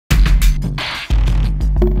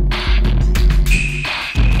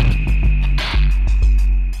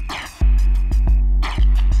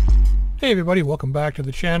Hey everybody, welcome back to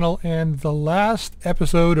the channel and the last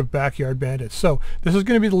episode of Backyard Bandits. So this is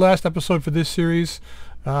going to be the last episode for this series.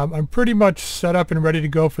 I'm pretty much set up and ready to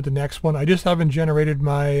go for the next one. I just haven't generated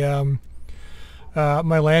my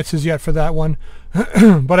my lances yet for that one,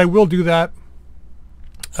 but I will do that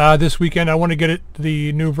this weekend. I want to get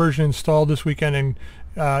the new version installed this weekend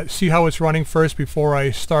and see how it's running first before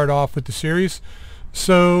I start off with the series.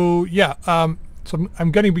 So yeah, so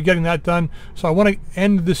I'm going to be getting that done. So I want to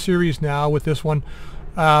end the series now with this one.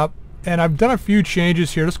 And I've done a few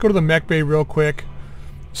changes here. Let's go to the mech bay real quick.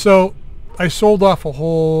 So I sold off a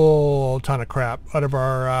whole ton of crap out of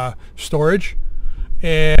our storage.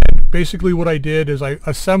 And basically what I did is I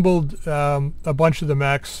assembled a bunch of the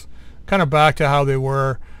mechs kind of back to how they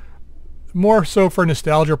were. More so for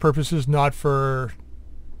nostalgia purposes, not for,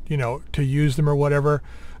 you know, to use them or whatever.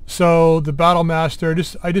 So the Battle Master,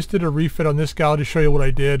 I just did a refit on this guy to show you what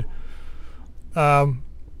I did. I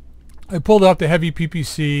pulled out the heavy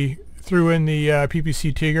PPC, threw in the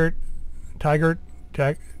PPC Tiger,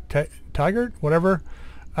 whatever,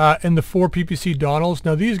 and the 4 PPC Donalds.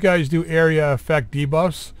 Now these guys do area effect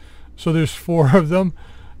debuffs, so there's 4 of them.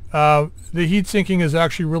 The heat sinking is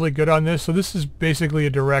actually really good on this. So this is basically a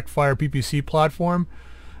direct fire PPC platform.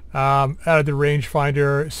 Added the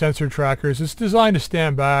rangefinder, sensor trackers. It's designed to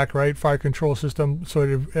stand back, right? Fire control system, sort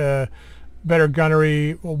of better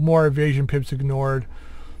gunnery, more evasion pips ignored.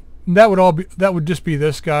 And that would just be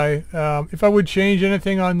this guy. If I would change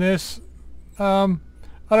anything on this, I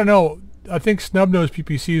don't know. I think snub-nose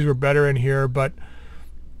PPCs were better in here, but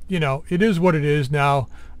you know, it is what it is now.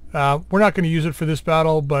 We're not going to use it for this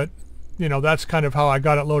battle, but you know, that's kind of how I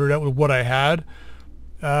got it loaded out with what I had.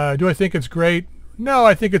 Do I think it's great? No,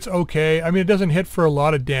 I think it's okay. I mean, it doesn't hit for a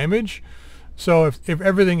lot of damage. So if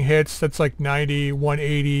everything hits, that's like 90,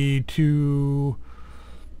 180,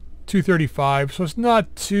 235. So it's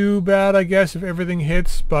not too bad, I guess, if everything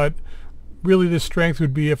hits. But really the strength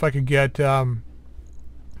would be if I could get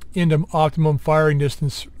into optimum firing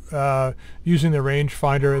distance using the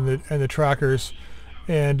rangefinder and the trackers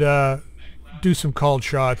and do some called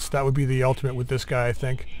shots. That would be the ultimate with this guy, I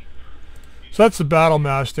think. So that's the Battle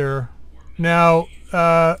Master. Now,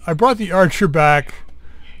 I brought the Archer back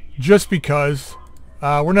just because.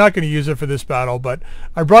 We're not going to use it for this battle, but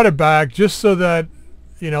I brought it back just so that,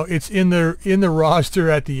 you know, it's in the roster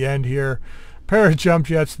at the end here. Pair of jump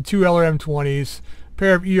jets, 2 LRM-20s,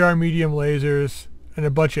 pair of ER medium lasers, and a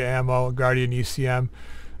bunch of ammo, a Guardian ECM,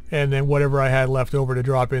 and then whatever I had left over to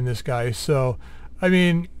drop in this guy. So, I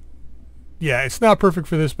mean, yeah, it's not perfect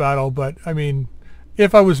for this battle, but, I mean,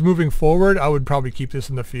 if I was moving forward, I would probably keep this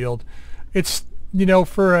in the field. It's, you know,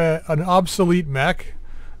 for an obsolete mech,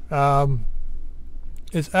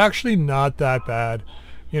 it's actually not that bad.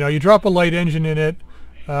 You know, you drop a light engine in it.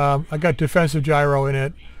 I got defensive gyro in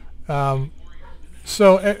it.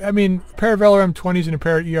 So, I mean, a pair of LRM-20s and a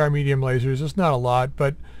pair of ER medium lasers, it's not a lot,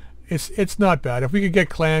 but it's not bad. If we could get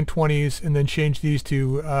Clan 20s and then change these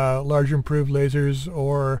to large improved lasers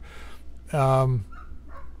or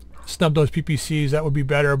snub those PPCs, that would be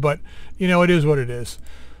better. But, you know, it is what it is.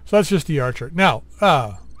 So that's just the Archer. Now,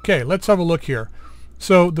 okay, let's have a look here.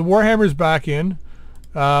 So the Warhammer's back in.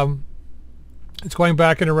 It's going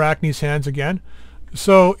back in Arachne's hands again.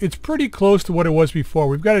 So it's pretty close to what it was before.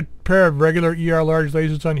 We've got a pair of regular ER large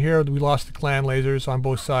lasers on here. We lost the clan lasers on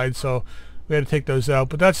both sides, so we had to take those out.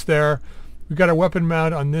 But that's there. We've got a weapon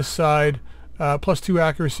mount on this side, +2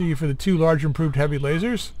 accuracy for the 2 large improved heavy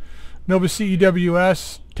lasers. Nova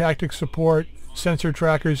CEWS, tactics support, sensor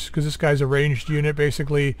trackers, because this guy's a ranged unit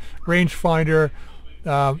basically, rangefinder,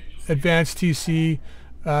 advanced TC,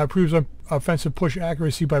 improves offensive push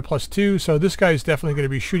accuracy by +2, so this guy is definitely going to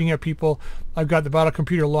be shooting at people. I've got the battle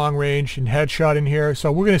computer long range and headshot in here, so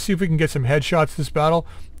we're going to see if we can get some headshots this battle.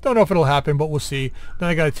 Don't know if it'll happen, but we'll see. Then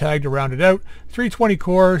I got a tag to round it out. 320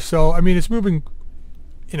 core, so I mean it's moving,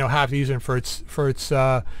 you know, half decent for its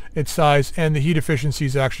size, and the heat efficiency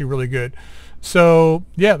is actually really good. So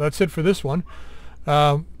yeah, that's it for this one.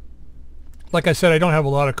 Like I said, I don't have a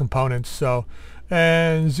lot of components. So,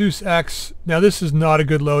 and Zeus X. Now this is not a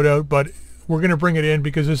good loadout, but we're going to bring it in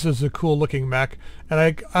because this is a cool looking mech. And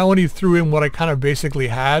I only threw in what I kind of basically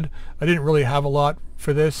had. I didn't really have a lot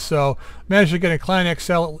for this. So managed to get a Clan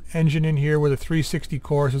XL engine in here with a 360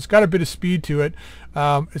 core. So it's got a bit of speed to it.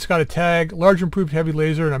 It's got a tag, large improved heavy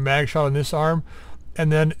laser, and a mag shot on this arm. And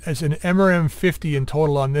then it's an MRM-50 in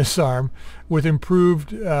total on this arm with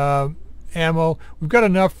improved ammo. We've got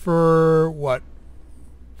enough for what?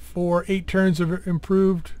 For 8 turns of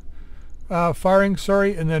improved firing,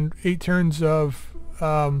 and then 8 turns of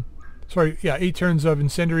 8 turns of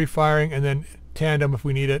incendiary firing, and then tandem if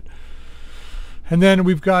we need it. And then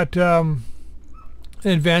we've got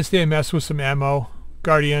advanced AMS with some ammo,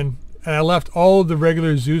 Guardian, and I left all of the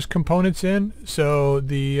regular Zeus components in. So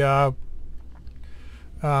the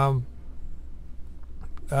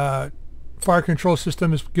fire control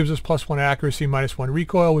system gives us +1 accuracy, -1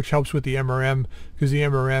 recoil, which helps with the MRM, because the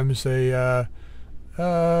MRM is a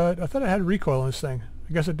I thought it had recoil in this thing.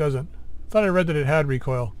 I guess it doesn't. I thought I read that it had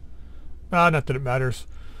recoil. Not that it matters.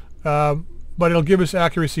 But it'll give us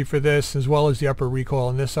accuracy for this, as well as the upper recoil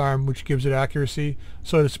in this arm, which gives it accuracy.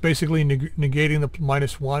 So it's basically negating the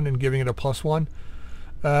 -1 and giving it a +1.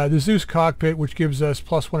 The Zeus cockpit, which gives us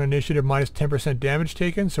 +1 initiative, -10% damage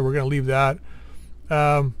taken, so we're going to leave that.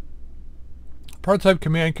 Prototype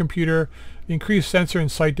command computer, increased sensor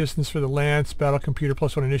and sight distance for the Lance, battle computer,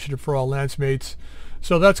 +1 initiative for all Lance mates.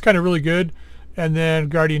 So that's kind of really good. And then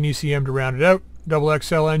Guardian ECM to round it out. Double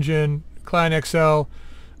XL engine, Clan XL.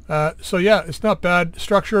 So yeah, it's not bad.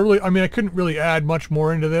 Structure, really, I mean, I couldn't really add much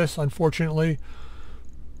more into this, unfortunately.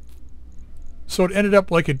 So it ended up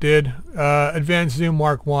like it did. Advanced Zoom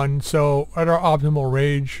Mark 1. So at our optimal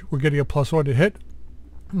range, we're getting a +1 to hit.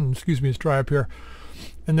 Excuse me, it's dry up here.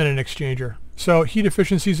 And then an exchanger. So heat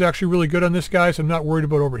efficiency is actually really good on this guy, so I'm not worried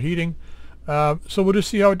about overheating. So we'll just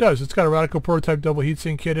see how it does. It's got a Radical prototype double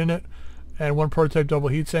heatsink kit in it, and 1 prototype double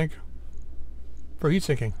heatsink for heat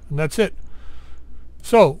sinking, and that's it.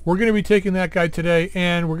 So we're going to be taking that guy today,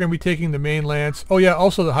 and we're going to be taking the main Lance. Oh yeah,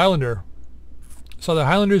 also the Highlander. So the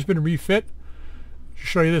Highlander's been refit. I'll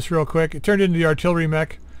show you this real quick. It turned into the artillery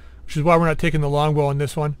mech, which is why we're not taking the longbow on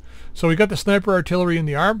this one. So we got the sniper artillery in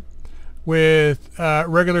the arm with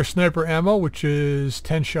regular sniper ammo, which is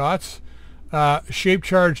 10 shots. Shape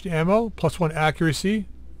charged ammo, +1 accuracy,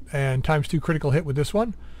 and ×2 critical hit with this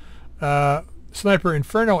one. Sniper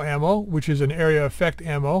Inferno ammo, which is an area effect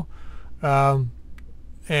ammo,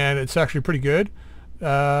 and it's actually pretty good.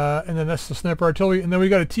 And then that's the sniper artillery. And then we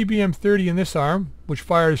got a TBM-30 in this arm, which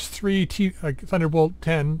fires 3 Thunderbolt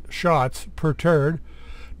 10 shots per turn.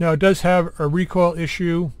 Now it does have a recoil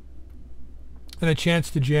issue and a chance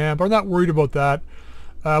to jam, but I'm not worried about that.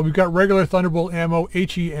 We've got regular Thunderbolt ammo,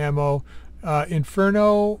 HE ammo,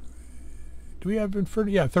 Inferno. Do we have Inferno?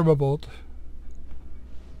 Yeah, Thermobolt.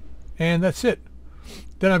 And that's it.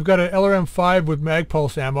 Then I've got an LRM-5 with mag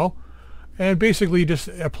pulse ammo, and basically just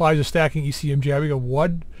applies a stacking ECM jamming of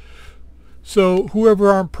 1. So whoever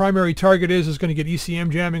our primary target is going to get ECM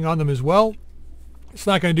jamming on them as well. It's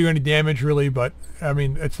not going to do any damage really, but I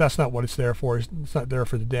mean that's not what it's there for. It's not there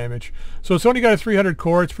for the damage. So it's only got a 300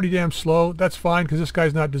 core. It's pretty damn slow. That's fine because this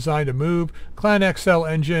guy's not designed to move. Clan XL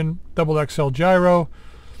engine, double XL gyro.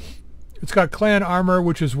 It's got Clan armor,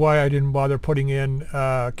 which is why I didn't bother putting in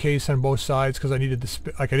case on both sides, because I needed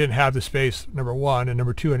the I didn't have the space, number 1, and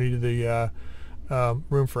number 2 I needed the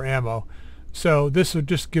room for ammo. So this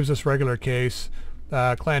just gives us regular case,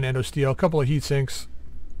 Clan endo steel, a couple of heat sinks.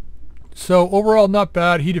 So overall not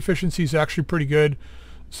bad. Heat efficiency is actually pretty good.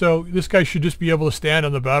 So this guy should just be able to stand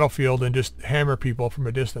on the battlefield and just hammer people from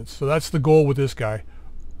a distance. So that's the goal with this guy.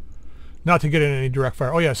 Not to get in any direct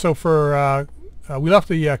fire. Oh yeah, so for we left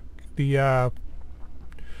the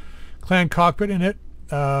Clan cockpit in it.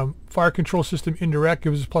 Fire control system indirect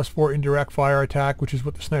gives us +4 indirect fire attack, which is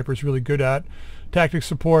what the sniper is really good at. Tactics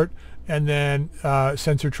support, and then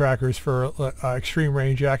sensor trackers for extreme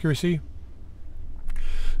range accuracy.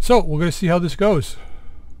 So we're going to see how this goes.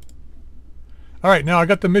 Alright, now I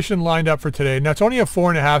got the mission lined up for today. Now it's only a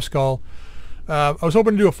 4.5 skull. I was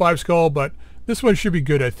hoping to do a 5 skull, but this one should be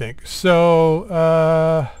good, I think. So,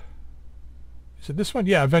 is it this one?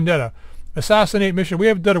 Yeah, Vendetta. Assassinate mission. We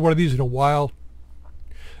haven't done one of these in a while,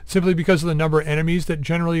 simply because of the number of enemies that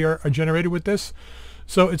generally are generated with this.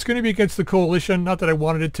 So it's going to be against the Coalition. Not that I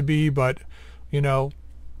wanted it to be, but, you know,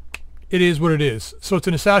 it is what it is. So it's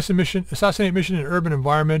an assassinate mission in an urban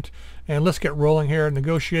environment. And let's get rolling here and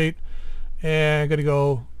negotiate. And I'm going to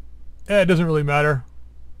go, it doesn't really matter.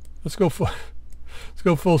 Let's go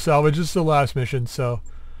full salvage. This is the last mission, so.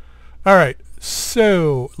 Alright,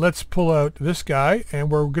 so let's pull out this guy,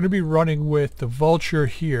 and we're going to be running with the Vulture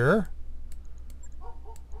here.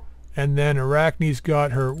 And then Arachne's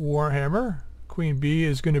got her Warhammer. Queen Bee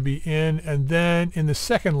is going to be in, and then in the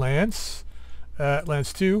second Lance,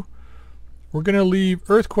 Lance 2, we're going to leave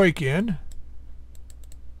Earthquake in.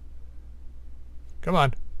 Come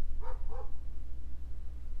on.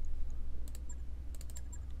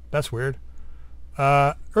 That's weird.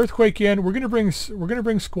 Earthquake in. We're gonna bring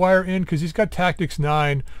Squire in because he's got Tactics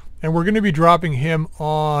 9, and we're gonna be dropping him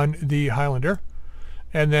on the Highlander,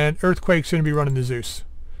 and then Earthquake's gonna be running the Zeus.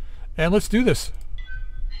 And let's do this.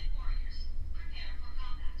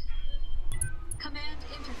 Command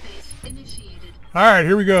interface initiated. All right,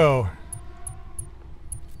 here we go.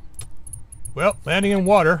 Well, landing in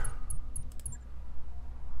water.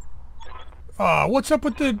 Ah, what's up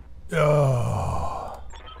with the...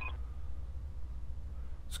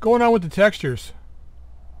 What's going on with the textures?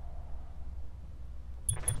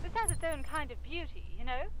 This has its own kind of beauty, you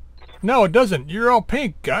know? No, it doesn't. You're all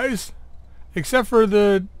pink, guys. Except for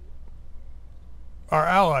our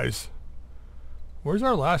allies. Where's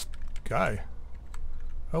our last guy?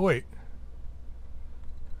 Oh, wait.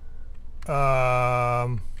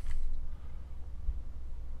 The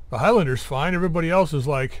Highlander's fine. Everybody else is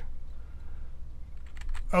like...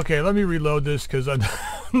 Okay, let me reload this because I'm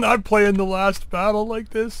not playing the last battle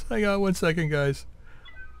like this. Hang on 1 second, guys.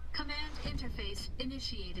 Command interface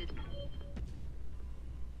initiated.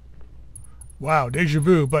 Wow, deja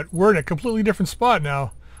vu, but we're in a completely different spot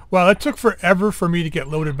now. Wow, that took forever for me to get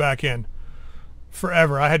loaded back in.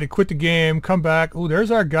 Forever. I had to quit the game, come back. Oh,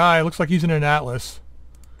 there's our guy. Looks like he's in an atlas.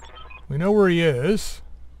 We know where he is.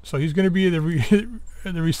 So he's going to be the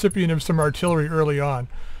recipient of some artillery early on.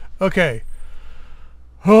 Okay.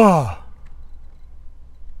 Oh,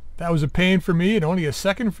 that was a pain for me and only a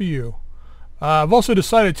second for you. I've also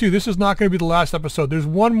decided too, this is not going to be the last episode. There's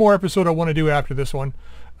one more episode I want to do after this one.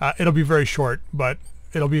 It'll be very short, but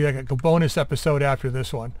it'll be like a bonus episode after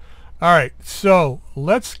this one. All right, so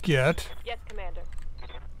let's get... Yes, Commander.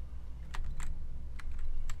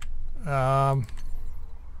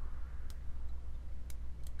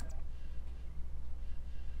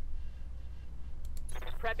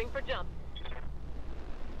 Prepping for jump.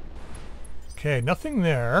 Okay, nothing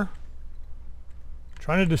there.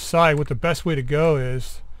 Trying to decide what the best way to go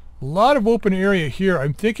is. A lot of open area here.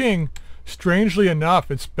 I'm thinking, strangely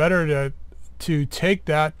enough, it's better to take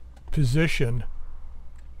that position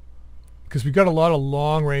because we've got a lot of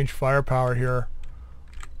long-range firepower here.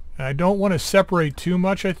 And I don't want to separate too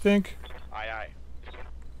much, I think. Aye,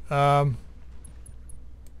 aye.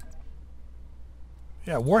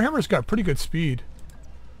 Yeah, Warhammer's got pretty good speed.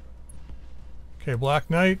 Okay, Black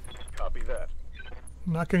Knight. Copy that.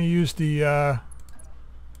 I'm not going to use the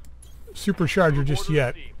supercharger just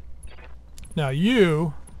yet. Now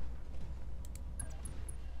you...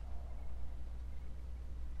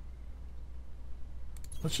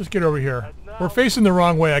 Let's just get over here. We're facing the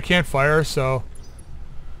wrong way. I can't fire, so...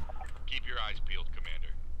 Keep your eyes peeled,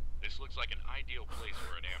 Commander. This looks like an ideal place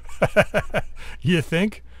for an ambush. You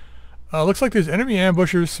think? Looks like there's enemy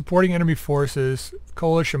ambushers supporting enemy forces,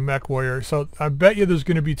 coalition mech warrior. So I bet you there's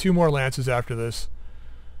going to be 2 more lances after this.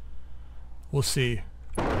 We'll see.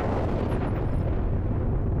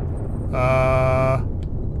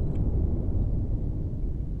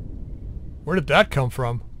 Where did that come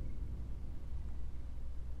from?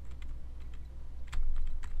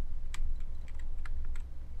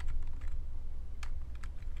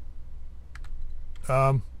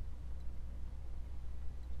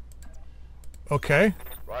 Okay.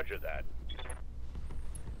 Roger that.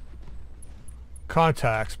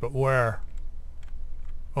 Contacts, but where?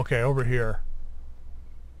 Okay, over here.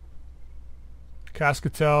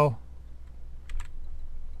 Cascatel.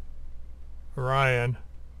 Orion.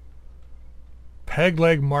 Peg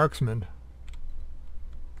leg marksman.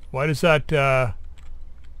 Why does that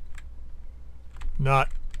not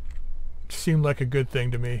seem like a good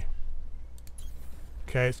thing to me?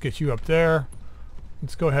 Okay, let's get you up there.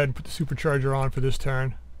 Let's go ahead and put the supercharger on for this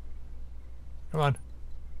turn. Come on.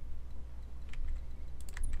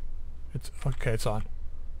 It's okay, it's on.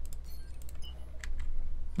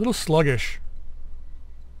 A little sluggish.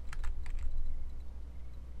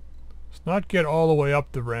 Let's not get all the way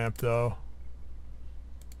up the ramp though.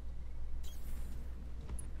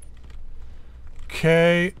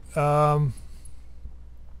 Okay,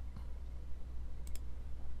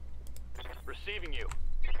 Receiving you.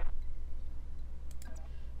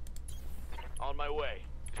 On my way.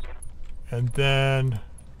 and then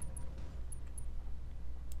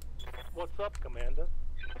What's up, Commander?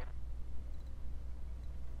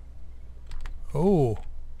 oh,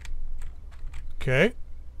 okay.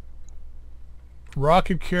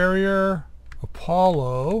 Rocket carrier,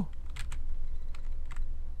 Apollo,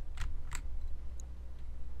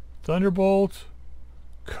 Thunderbolt,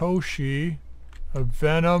 Koshi, a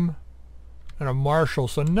Venom, and a Marshal.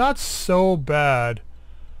 So not so bad.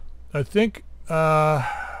 I think we're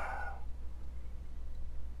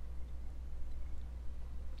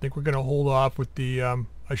going to hold off with the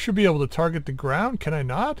I should be able to target the ground. Can I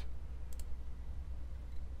not?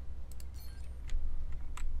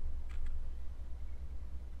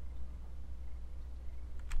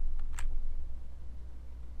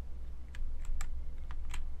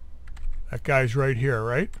 That guy's right here,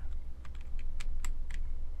 right?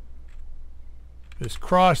 This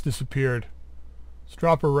cross disappeared. Let's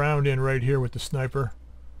drop a round in right here with the sniper.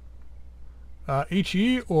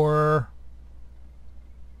 HE or...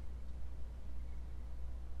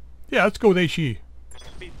 Yeah, let's go with HE.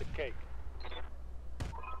 Beat the cake.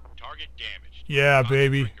 Target damaged. Yeah,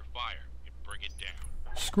 baby. Concentrate your fire and bring it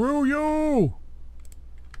down. Screw you!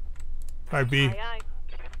 Alright, B. Aye,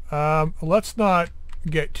 aye. Let's not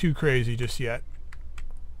get too crazy just yet.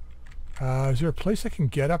 Is there a place I can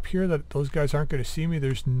get up here that those guys aren't going to see me?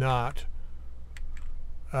 There's not.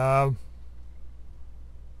 Do I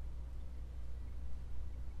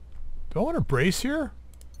want to brace here?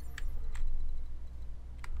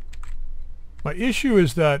 My issue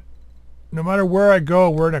is that no matter where I go,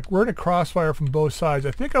 we're in a crossfire from both sides.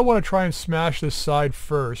 I think I want to try and smash this side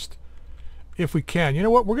first, if we can. You know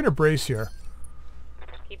what? We're going to brace here.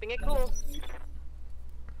 Keeping it cool.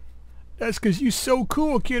 That's because you're so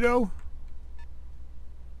cool, kiddo.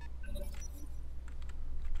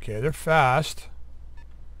 Okay, they're fast.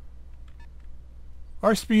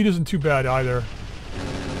 Our speed isn't too bad either.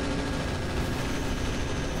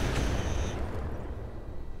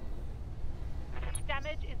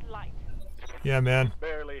 Damage is light. Yeah, man.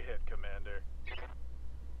 Barely hit, Commander.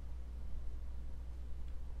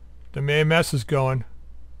 The AMS is going.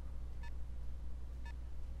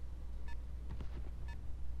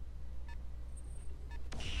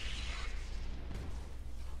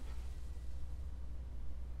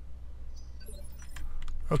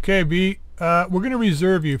 Okay, B. We're going to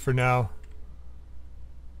reserve you for now.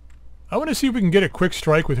 I want to see if we can get a quick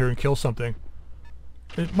strike with her and kill something.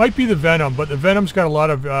 It might be the Venom, but the Venom's got a lot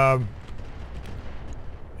of...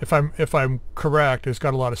 if I'm correct, it's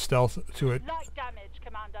got a lot of stealth to it. Light damage,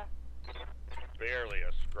 Commander. Barely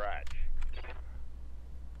a scratch.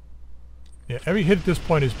 Yeah, every hit at this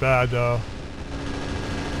point is bad, though.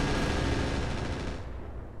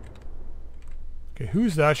 Okay,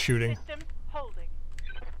 who's that shooting? System holding.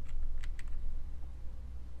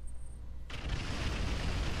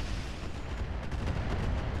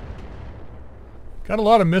 Got a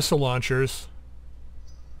lot of missile launchers.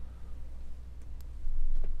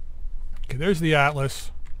 Okay, there's the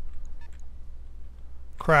Atlas.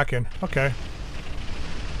 Kraken. Okay.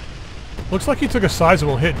 Looks like he took a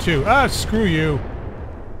sizable hit, too. Ah, screw you.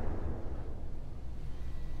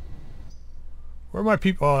 Where are my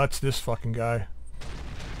people? Oh, that's this fucking guy.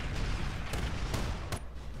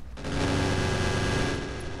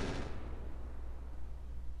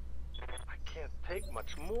 I can't take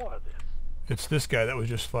much more of this. It's this guy that was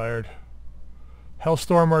just fired.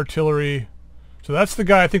 Hellstorm Artillery. So that's the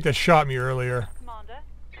guy I think that shot me earlier. Commander.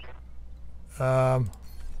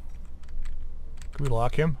 Can we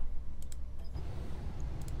lock him?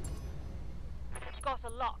 Got a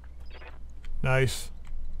lock. Nice.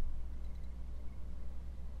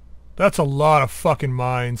 That's a lot of fucking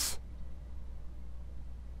mines.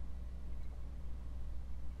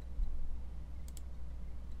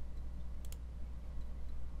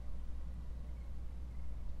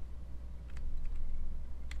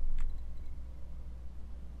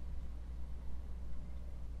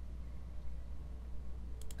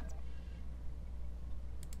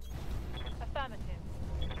 Affirmative.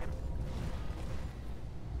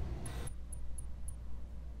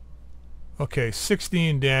 Okay,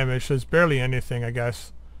 16 damage, so it's barely anything, I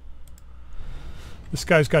guess. This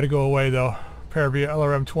guy's got to go away, though. Pair of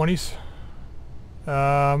LRM 20s.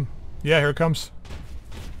 Yeah, here it comes.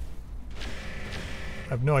 I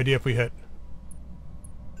have no idea if we hit.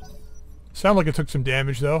 Sound like it took some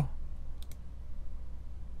damage, though.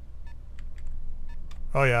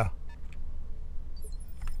 Oh, yeah.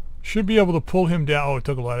 Should be able to pull him down. Oh, it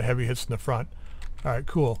took a lot of heavy hits in the front. Alright,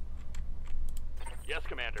 cool. Yes,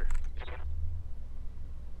 Commander.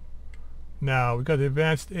 Now, we've got the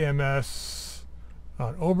advanced AMS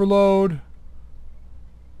on overload.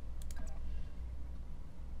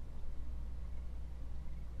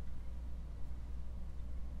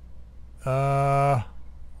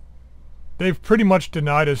 They've pretty much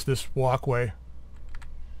denied us this walkway.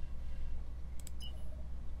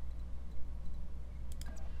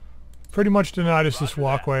 Pretty much denied us this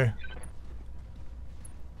walkway.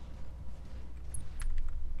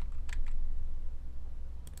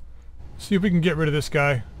 See if we can get rid of this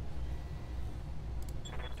guy.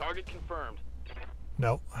 Target confirmed.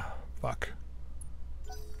 No. Fuck.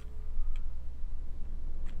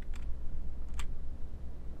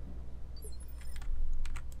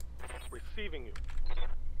 Receiving you.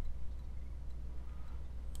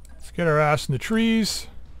 Let's get our ass in the trees.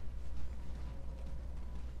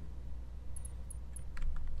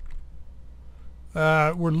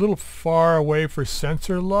 We're a little far away for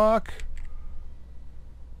sensor lock.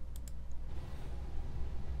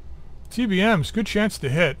 TBMs, good chance to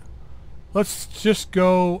hit. Let's just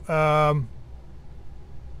go...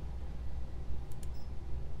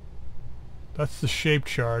 that's the shape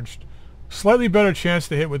charged. Slightly better chance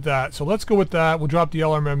to hit with that. So let's go with that. We'll drop the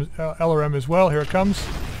LRM as well. Here it comes.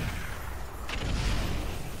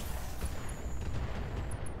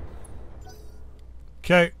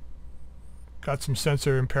 Okay. Got some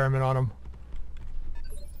sensor impairment on him.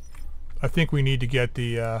 I think we need to get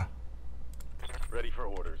the... Ready for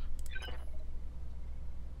orders.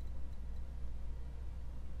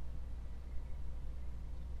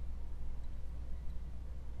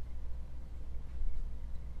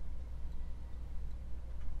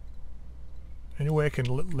 Any way I can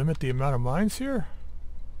limit the amount of mines here?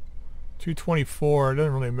 224. It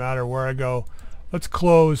doesn't really matter where I go. Let's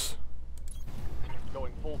close.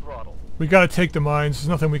 Going full throttle. We got to take the mines. There's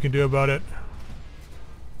nothing we can do about it.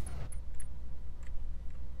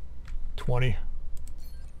 20.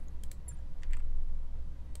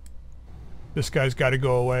 This guy's got to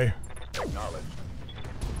go away. Acknowledged.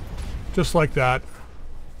 Just like that.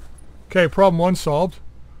 Okay, problem 1 solved.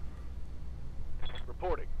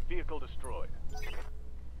 Reporting. Vehicle destroyed.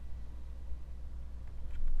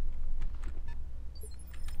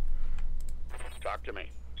 Talk to me.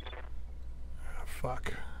 Oh,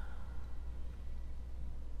 fuck.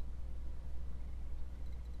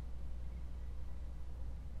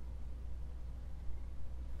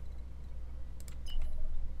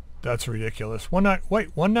 That's ridiculous. Wait,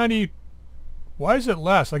 190... Why is it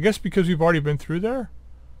less? I guess because we've already been through there?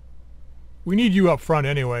 We need you up front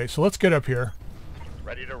anyway, so let's get up here.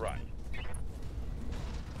 Ready to run.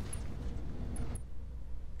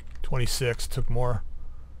 26, took more.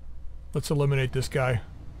 Let's eliminate this guy.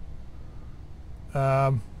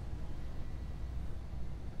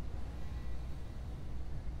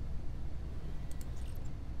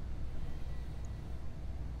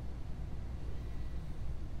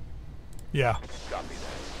 Yeah. Copy that.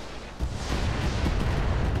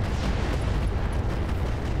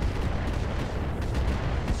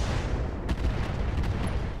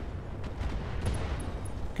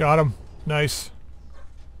 Got him. Nice.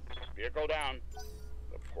 Vehicle down.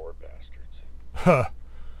 The poor bastards. Huh.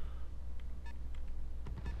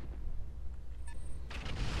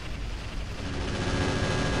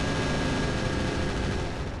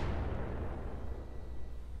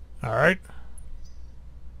 Alright.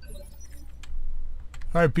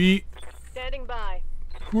 Alright, B. Standing by.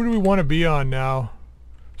 Who do we want to be on now?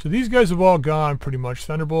 So these guys have all gone pretty much.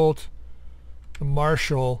 Thunderbolt, the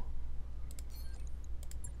Marshal.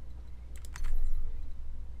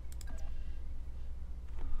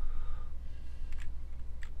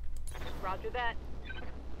 Roger that.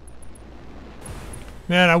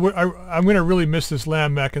 Man, I'm going to really miss this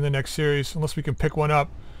land mech in the next series, unless we can pick one up.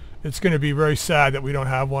 It's going to be very sad that we don't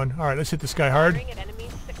have one. Alright, let's hit this guy hard. Firing at enemy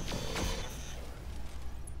 6.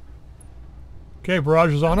 Okay,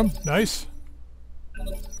 barrage is on him. Nice.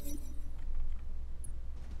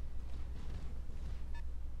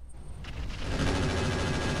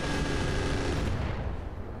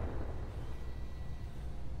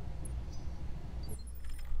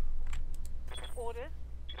 Orders.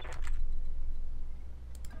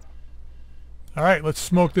 Alright, let's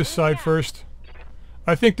smoke this side first.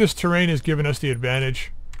 I think this terrain has given us the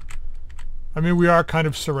advantage. I mean, we are kind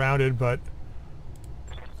of surrounded, but...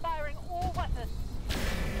 Firing all weapons.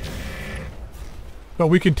 But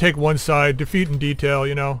we can take one side, defeat in detail,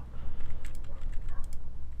 you know.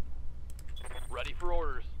 Ready for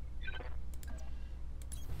orders.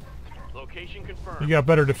 Location confirmed. You got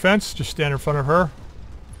better defense, just stand in front of her.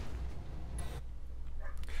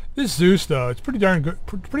 This Zeus, though, it's pretty darn good,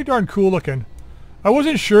 pretty darn cool looking. I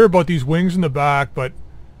wasn't sure about these wings in the back, but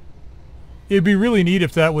it'd be really neat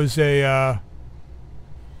if that was a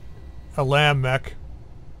lamb mech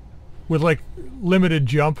with like limited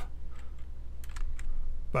jump.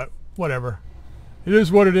 But whatever, it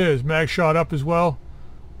is what it is. Mag shot up as well.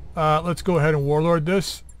 Let's go ahead and warlord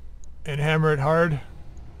this and hammer it hard.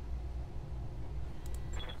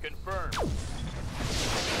 Confirmed.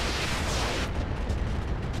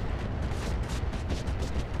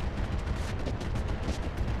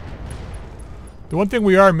 The one thing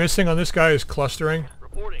we are missing on this guy is clustering.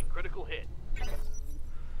 Reporting critical hit.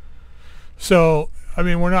 So, I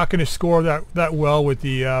mean, we're not going to score that well with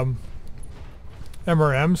the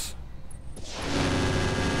MRMs.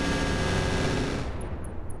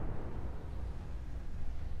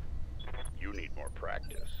 You need more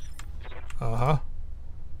practice. Uh-huh.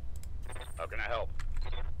 How can I help?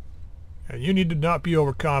 And you need to not be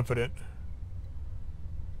overconfident.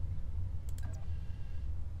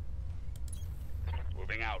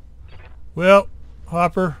 Moving out. Well,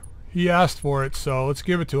 Hopper, He asked for it, so let's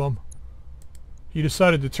give it to him. He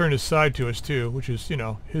decided to turn his side to us too, which is, you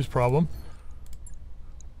know, his problem.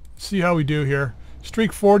 Let's see how we do here.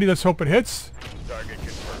 Streak 40, let's hope it hits. Target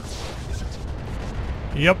confirmed.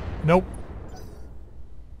 Yep, nope.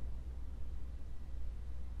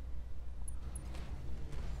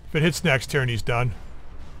 If it hits next turn, he's done.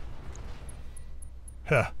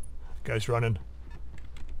 Huh. Guy's running.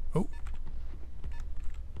 Oh.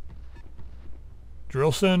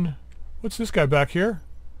 Drillson. What's this guy back here?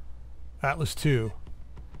 Atlas 2.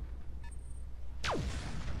 What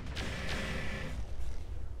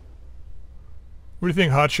do you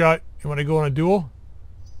think, Hotshot? You want to go on a duel?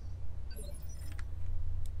 I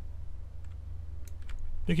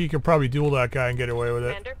think he could probably duel that guy and get away with it.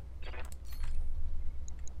 Commander.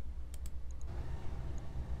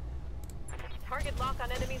 Target lock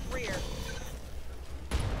on enemy's rear.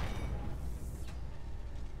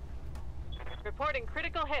 Reporting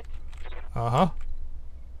critical hit. Uh-huh.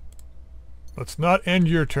 Let's not end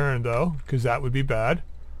your turn, though, because that would be bad.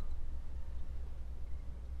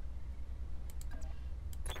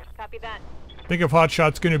 Copy that. I think if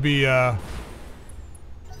Hotshot's going to be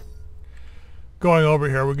going over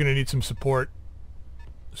here, we're going to need some support.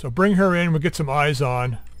 So bring her in, we'll get some eyes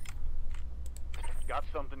on. Got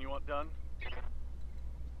something you want done?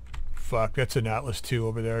 Fuck, that's an Atlas 2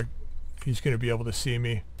 over there. He's going to be able to see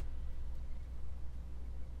me.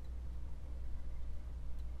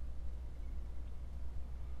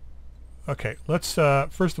 Okay, let's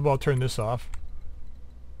first of all turn this off.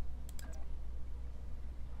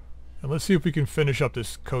 And let's see if we can finish up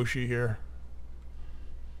this Koshi here.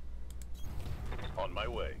 On my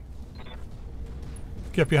way.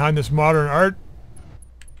 Get behind this modern art.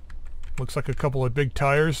 Looks like a couple of big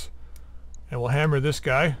tires. And we'll hammer this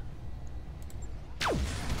guy.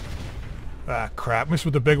 Ah, crap. Missed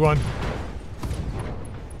with the big one.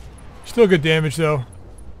 Still good damage, though.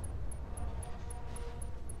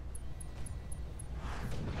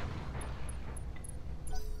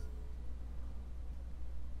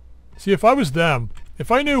 See, if I was them, if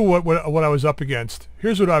I knew what I was up against,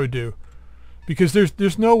 here's what I would do. Because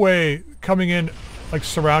there's no way coming in, like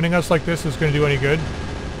surrounding us like this is going to do any good.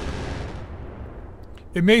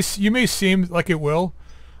 You may seem like it will,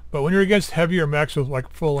 but when you're against heavier mechs with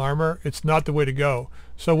like full armor, it's not the way to go.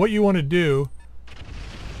 So what you want to do,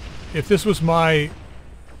 if this was my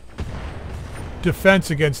defense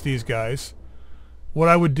against these guys, what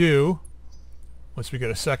I would do, once we get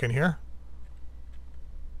a second here,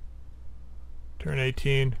 turn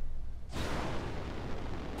 18.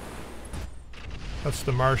 That's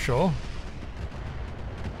the Marshal.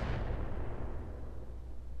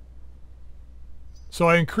 So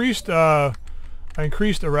I increased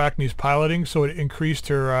Arachne's piloting, so it increased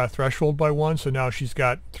her threshold by 1. So now she's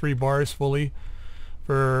got 3 bars fully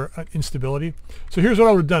for instability. So here's what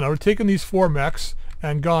I would have done. I would have taken these 4 mechs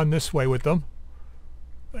and gone this way with them.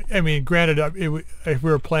 I mean, granted, if we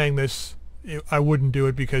were playing this, I wouldn't do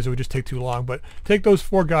it because it would just take too long. But take those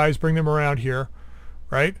 4 guys, bring them around here,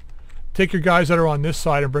 right? Take your guys that are on this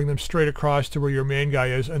side and bring them straight across to where your main guy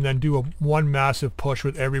is, and then do one massive push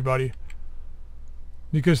with everybody.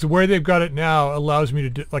 Because the way they've got it now allows me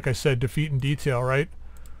to, like I said, defeat in detail, right?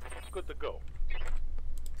 Good to go.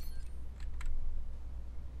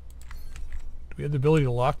 Do we have the ability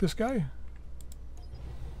to lock this guy?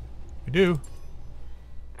 We do.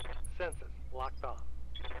 Sensors locked on.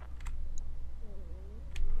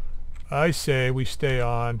 I say we stay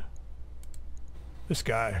on this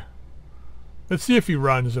guy. Let's see if he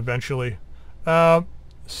runs eventually.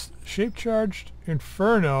 Shape charged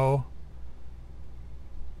Inferno.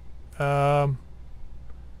 High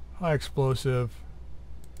explosive.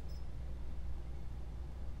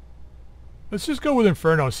 Let's just go with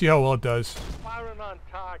Inferno, see how well it does. Firing on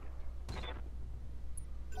target.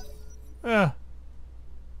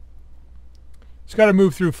 It's got to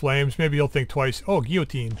move through flames. Maybe he'll think twice. Oh,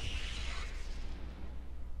 guillotine.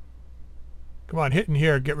 Come on, hit in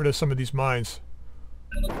here. Get rid of some of these mines.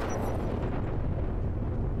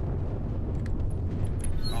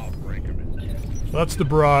 I'll break him in. So that's the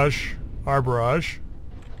barrage. Our barrage.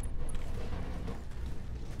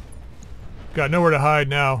 Got nowhere to hide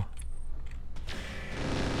now.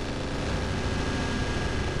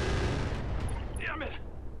 Damn it!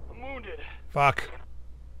 I'm wounded. Fuck.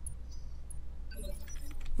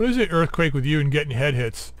 What is it, Earthquake, with you and getting head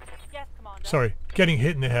hits? Yes, Commander. Sorry, getting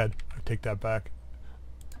hit in the head. I take that back.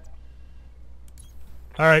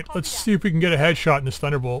 Alright, let's see if we can get a headshot in this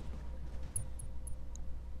Thunderbolt.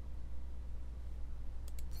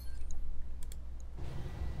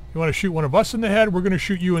 You want to shoot one of us in the head? We're going to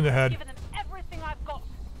shoot you in the head. Giving them everything I've got.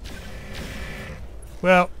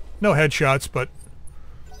 Well, No headshots, but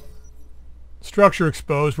structure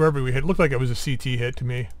exposed wherever we hit. It looked like it was a CT hit to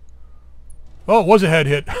me. Oh, it was a head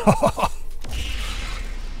hit. I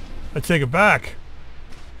take it back.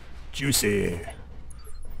 Juicy.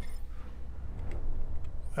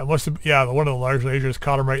 That must have, yeah, one of the large lasers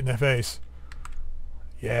caught him right in the face.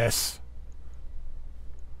 Yes.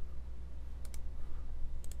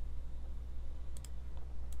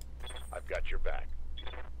 I've got your back.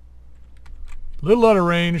 Little out of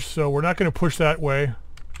range, so we're not going to push that way.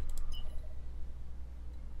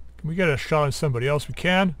 Can we get a shot on somebody else? We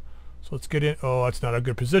can. So let's get in. Oh, that's not a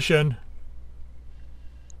good position.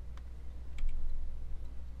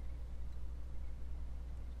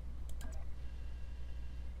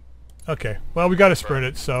 Okay, well, we got to sprint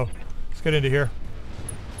it, so let's get into here.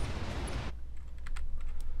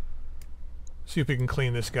 See if we can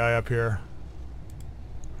clean this guy up here.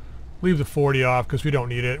 Leave the 40 off because we don't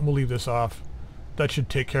need it, and we'll leave this off. That should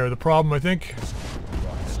take care of the problem, I think.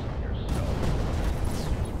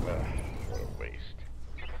 What a waste.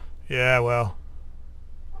 Yeah, well.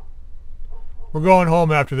 We're going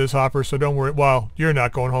home after this, Hopper, so don't worry. Well, you're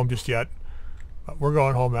not going home just yet. But we're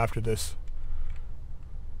going home after this.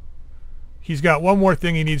 He's got one more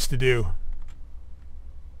thing he needs to do.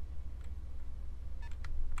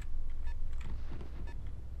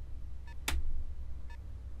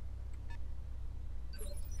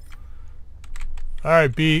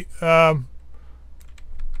 Alright, B. We're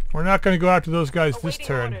not going to go after those guys this Awaiting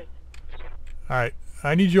turn. orders. Alright,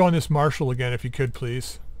 I need you on this Marshal again if you could,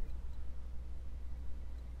 please.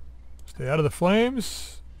 Stay out of the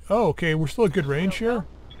flames. Oh, okay, we're still at good range here.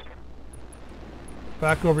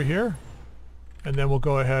 Back over here. And then we'll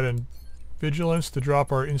go ahead and vigilance to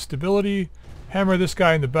drop our instability. Hammer this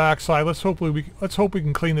guy in the backside. Let's hope we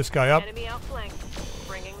can clean this guy up. Enemy outflanked.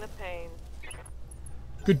 Bringing the pain.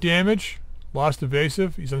 Good damage. Lost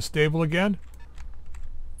evasive. He's unstable again.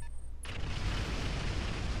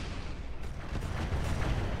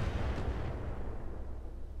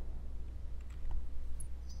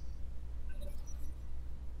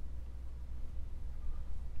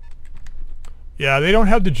 Yeah, they don't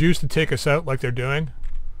have the juice to take us out like they're doing.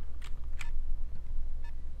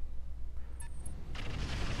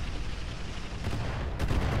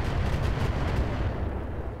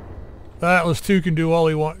 Atlas 2 can do all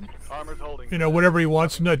he wants. Armor's holding. You know, whatever he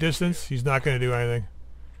wants from that distance, he's not going to do anything.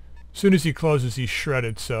 As soon as he closes, he's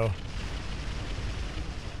shredded, so...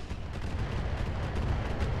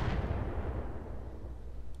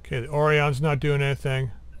 Okay, the Orion's not doing anything.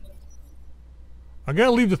 I'm going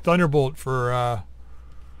to leave the Thunderbolt for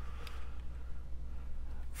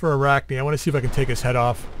Arachne. I want to see if I can take his head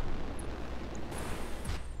off.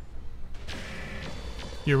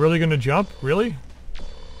 You're really going to jump? Really?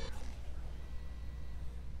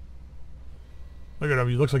 Look at him.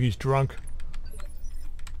 He looks like he's drunk.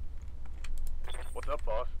 What's up,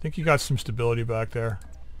 boss? I think he got some stability back there.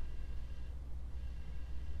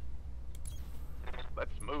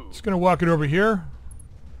 Let's move. Just going to walk it over here.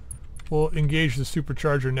 We'll engage the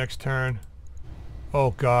supercharger next turn.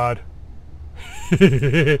 Oh, God.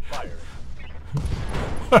 Fire.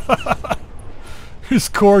 His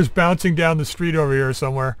core's bouncing down the street over here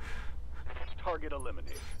somewhere. Target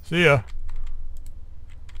eliminated. See ya.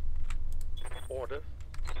 Order.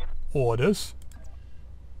 Orders.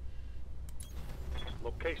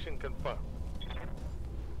 Location confirmed.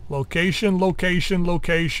 Location, location,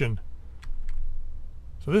 location.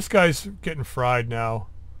 So this guy's getting fried now.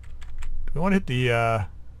 Do we want to hit the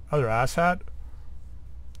other asshat?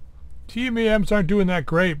 TMAMs aren't doing that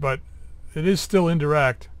great, but it is still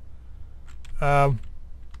indirect. What's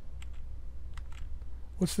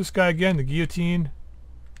this guy again? The guillotine?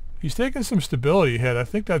 He's taking some stability hit. I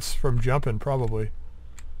think that's from jumping, probably.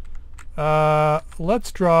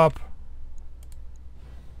 Let's drop...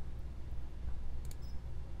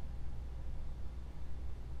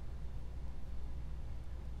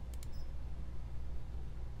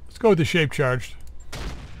 Let's go with the shape charged.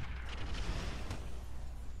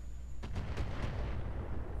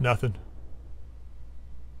 Nothing.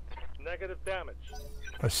 Negative damage.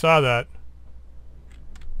 I saw that.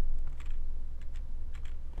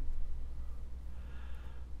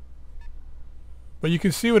 But you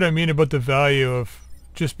can see what I mean about the value of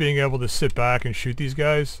just being able to sit back and shoot these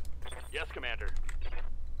guys. Yes, Commander.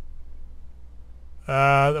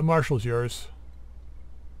 The Marshal's yours.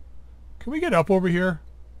 Can we get up over here?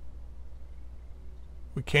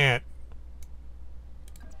 We can't.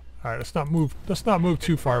 Alright, let's not move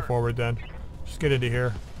too far forward then. Just get into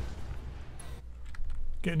here.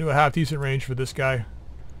 Get into a half decent range for this guy.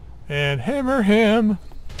 And hammer him!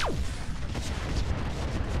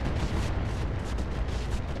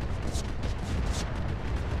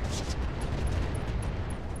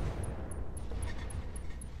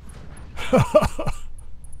 Follow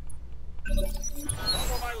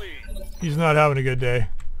my lead. He's not having a good day.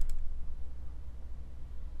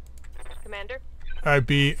 Commander, Alright,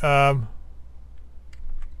 B.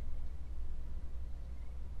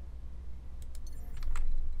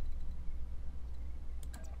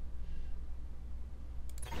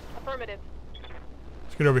 affirmative.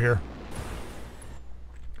 Let's get over here.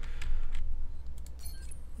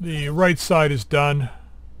 The right side is done.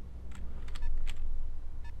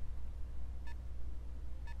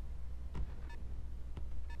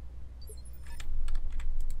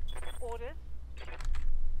 Orders.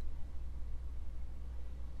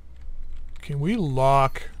 Can we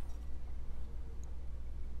lock?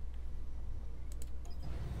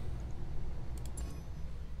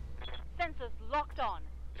 Sensors locked on.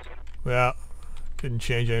 Well, didn't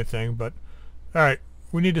change anything, but alright,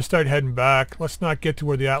 we need to start heading back. Let's not get to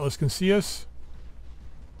where the Atlas can see us.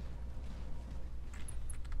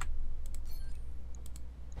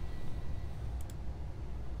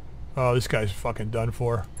 Oh, this guy's fucking done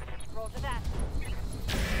for. Roger that.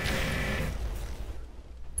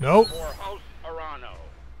 Nope. For House Arano.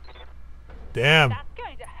 Damn. That's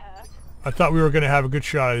going to hurt. I thought we were going to have a good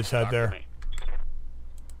shot at his head Talk to there. me.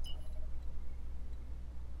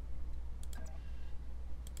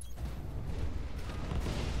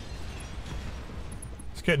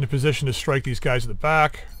 Let's get in a position to strike these guys in the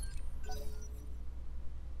back.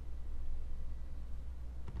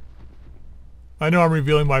 I know I'm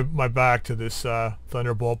revealing my back to this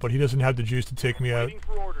Thunderbolt, but he doesn't have the juice to take me out. Waiting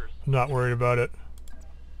for orders. I'm not worried about it.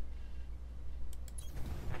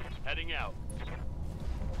 Heading out.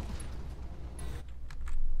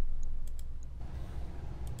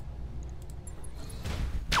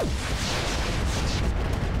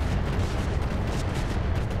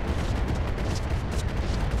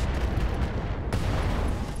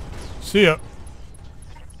 See ya.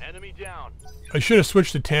 Enemy down. I should have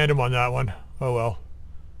switched to tandem on that one. Oh well.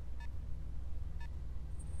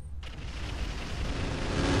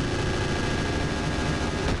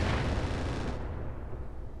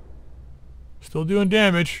 Still doing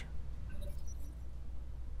damage.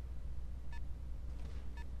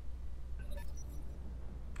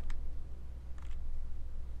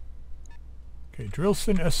 Okay,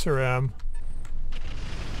 Drillson SRM.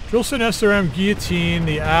 Drillson SRM, Guillotine,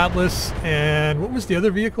 the Atlas, and what was the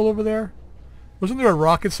other vehicle over there? Wasn't there a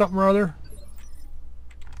rocket something or other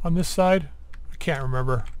on this side? I can't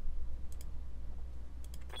remember.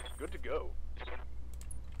 Good to go.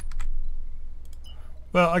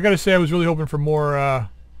 Well, I gotta say I was really hoping for more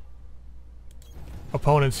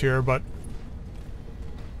opponents here, but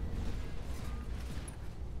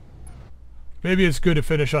maybe it's good to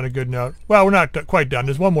finish on a good note. Well, we're not quite done.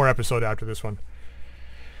 There's one more episode after this one.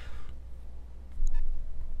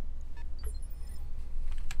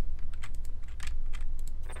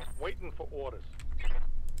 Waiting for orders.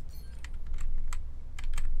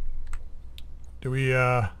 Do we,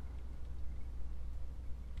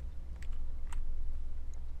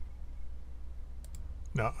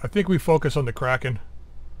 No, I think we focus on the Kraken.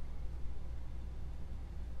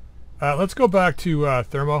 Let's go back to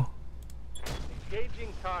Thermo.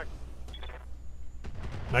 Engaging target.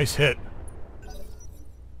 Nice hit.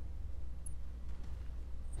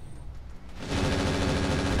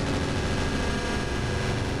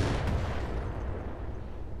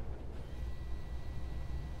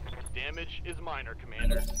 Damage is minor,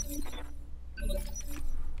 Commander.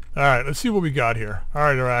 Alright, let's see what we got here.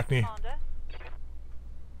 Alright, Arachne. Commander.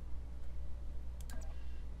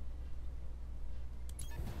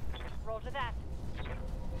 Roger that.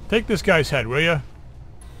 Take this guy's head, will ya?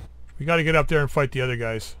 We gotta get up there and fight the other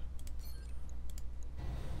guys.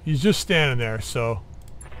 He's just standing there, so...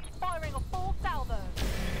 Firing a full salvo.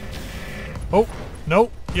 Oh,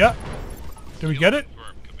 no, yeah. Did we get it?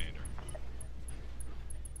 Confirmed, Commander.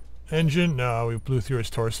 Engine? No, we blew through his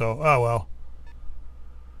torso. Oh, well.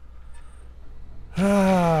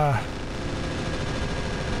 Ah.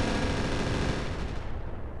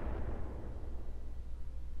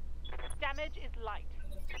 Damage is light.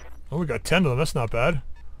 Oh, we got 10 of them. That's not bad.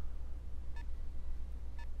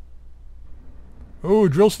 Oh,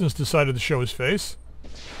 Drillson's decided to show his face.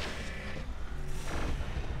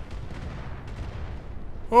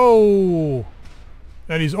 Oh!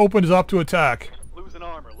 And he's opened us up to attack. Losing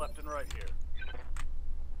armor left and right here.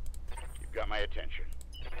 You've got my attention.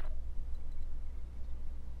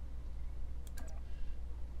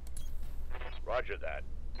 Roger that.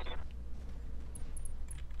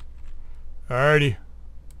 Alrighty.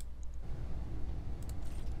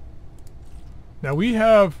 Now we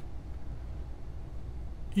have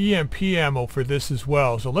EMP ammo for this as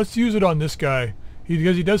well, so let's use it on this guy.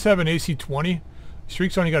 Because he does have an AC-20.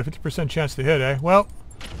 Streak's only got a 50% chance to hit, eh? Well,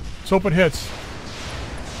 let's hope it hits.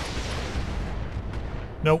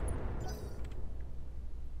 Nope.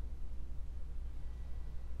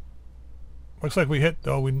 Looks like we hit,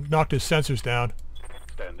 though. We knocked his sensors down.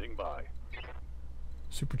 Standing by.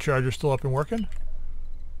 Supercharger still up and working.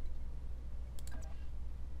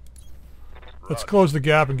 Let's close the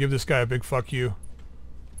gap and give this guy a big fuck you.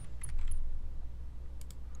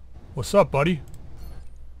 What's up, buddy?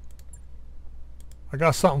 I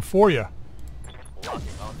got something for you. Locking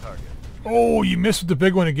on target. Oh, you missed with the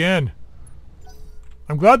big one again.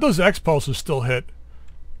 I'm glad those X-Pulses still hit.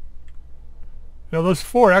 You know, those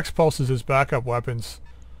 4 X-Pulses as backup weapons.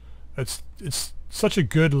 It's such a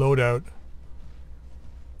good loadout.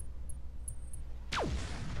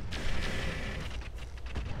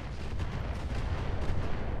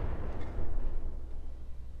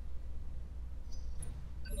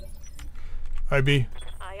 IB.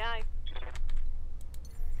 Aye,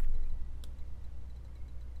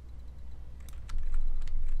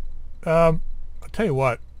 aye. I'll tell you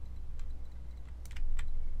what.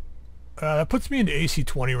 That puts me into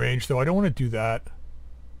AC-20 range, though. I don't want to do that.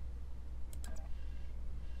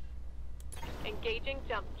 Engaging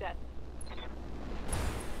jump jet.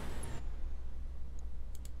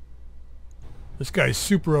 This guy's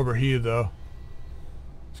super overheated, though.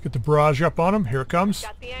 Let's get the barrage up on him. Here it comes.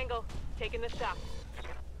 Got the angle. Taking the shot.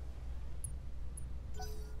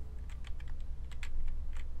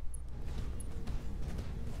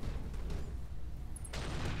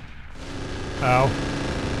 Ow.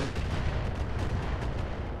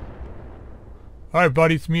 Alright,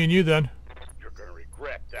 buddy. It's me and you, then. You're gonna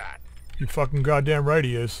regret that. You fucking goddamn right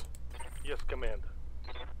he is. Yes, Commander.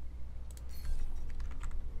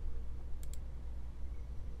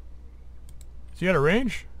 Is he out of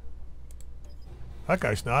range? That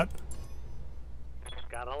guy's not.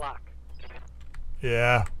 Got a lock.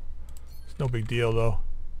 Yeah. It's no big deal, though.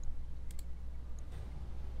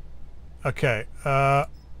 Okay.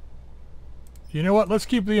 You know what? Let's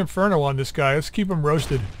keep the Inferno on this guy. Let's keep him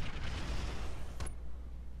roasted.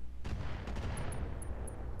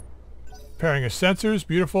 Pairing his sensors.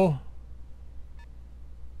 Beautiful.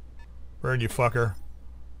 Burn, you fucker.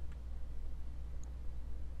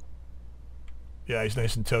 Yeah, he's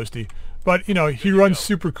nice and toasty. But, you know, he runs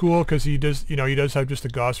super cool because he does, you know, he does have just a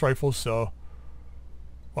Gauss rifle, so...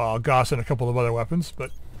 Well, Gauss and a couple of other weapons,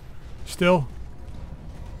 but still.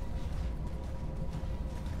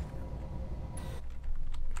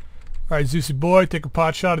 Alright, Zeusy boy, take a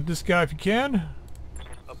pot shot at this guy if you can.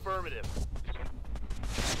 Affirmative.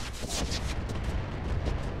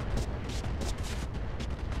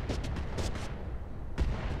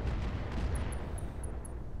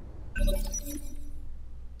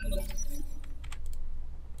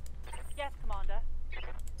 Yes, Commander.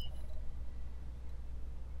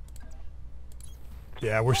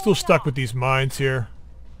 Yeah, we're still stuck with these mines here.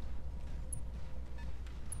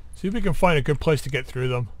 See if we can find a good place to get through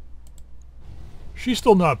them. She's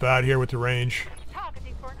still not bad here with the range.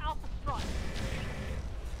 Targeting for an alpha strike.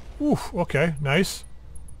 Oof, okay, nice.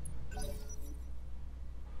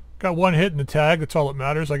 Got one hit in the tag, that's all that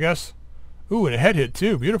matters, I guess. Ooh, and a head hit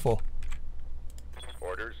too, beautiful.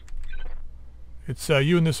 Orders. It's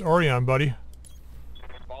you and this Orion, buddy.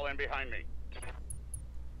 Fall in behind me.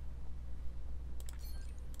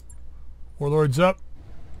 Warlord's up.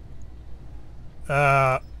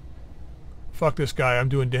 Fuck this guy, I'm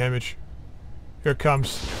doing damage. Here it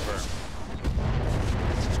comes.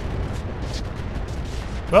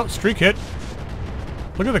 Well, streak hit.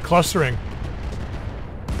 Look at the clustering.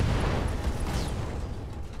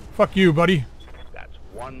 Fuck you, buddy. That's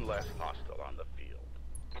one less hostile on the field.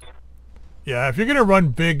 Yeah, if you're gonna run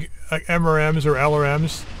big MRMs or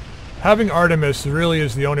LRMs, having Artemis really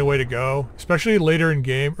is the only way to go, especially later in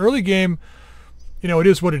game. Early game, you know, it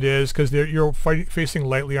is what it is because you're facing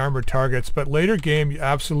lightly armored targets, but later game,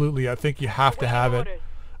 absolutely, I think you have to have it,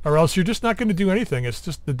 or else you're just not going to do anything. It's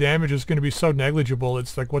just the damage is going to be so negligible,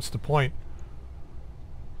 it's like, what's the point?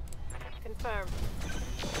 Confirmed.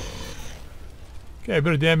 Okay, a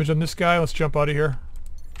bit of damage on this guy. Let's jump out of here.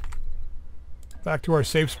 Back to our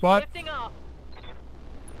safe spot. Lifting off.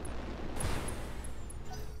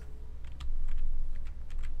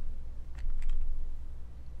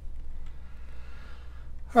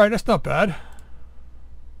 Alright, that's not bad.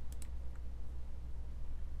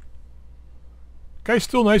 Guy's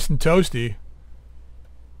still nice and toasty.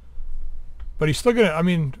 But he's still gonna, I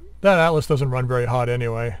mean, that Atlas doesn't run very hot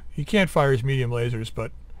anyway. He can't fire his medium lasers,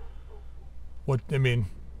 but... What, I mean,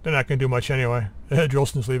 they're not gonna do much anyway.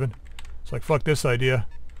 Drolston's leaving. It's like, fuck this idea.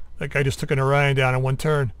 That guy just took an Orion down in one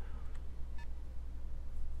turn.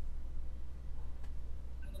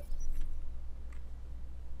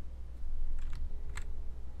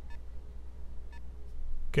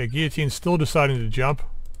 Okay, Guillotine's still deciding to jump.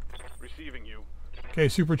 Receiving you. Okay,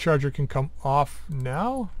 supercharger can come off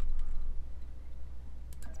now.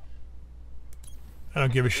 I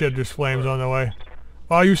don't give a shit, there's flames on the way.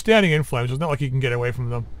 Well, you're standing in flames, it's not like you can get away from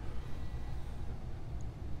them.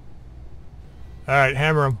 Alright,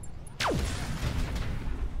 hammer him.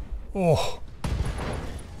 Oh.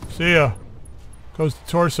 See ya. Goes the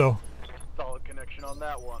torso. Solid connection on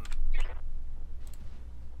that one.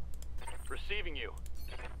 Receiving you.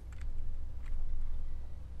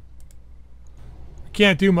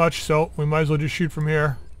 Can't do much, so we might as well just shoot from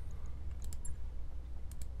here.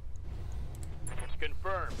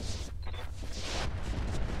 Confirmed.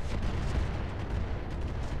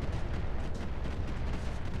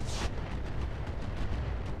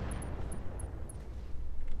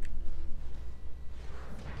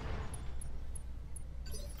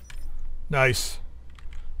 Nice.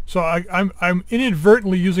 So I'm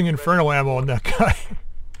inadvertently using infernal ammo on that guy.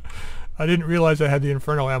 I didn't realize I had the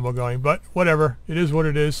infernal ammo going, but whatever. It is what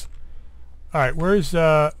it is. Alright, where's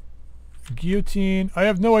Guillotine? I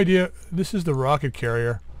have no idea. This is the rocket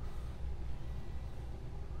carrier.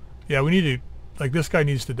 Yeah, we need to... Like, this guy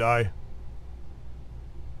needs to die.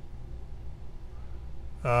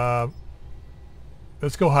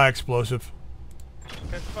 Let's go high explosive.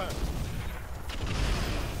 Confirmed.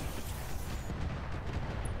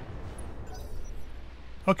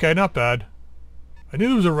 Okay, not bad. I knew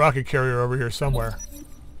there was a rocket carrier over here somewhere.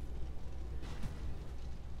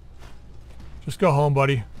 Just go home,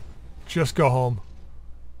 buddy. Just go home.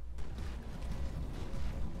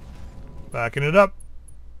 Backing it up.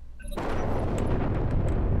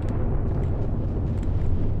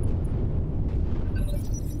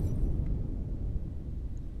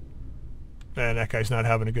 Man, that guy's not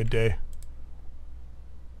having a good day.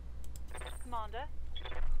 Commander.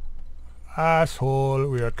 Asshole,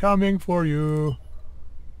 we are coming for you.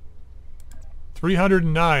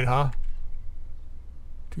 309, huh?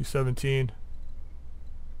 217.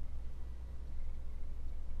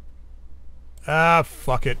 Ah,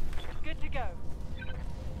 fuck it. Good to go.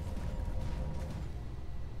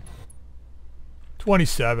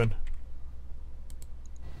 27.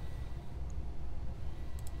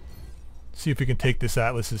 See if we can take this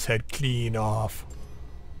Atlas's head clean off.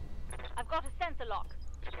 I've got a sensor lock.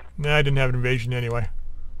 Nah, I didn't have an invasion anyway.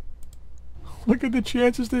 Look at the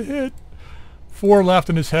chances to hit. 4 left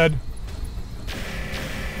in his head.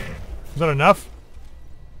 Is that enough?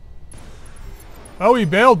 Oh, he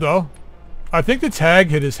bailed though. I think the tag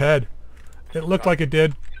hit his head. It looked like it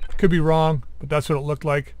did. Could be wrong, but that's what it looked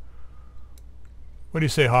like. What do you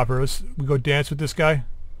say, Hopper? We go dance with this guy?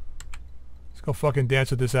 Let's go fucking dance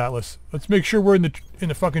with this Atlas. Let's make sure we're in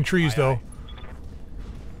the fucking trees though.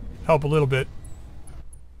 Help a little bit.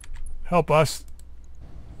 Help us.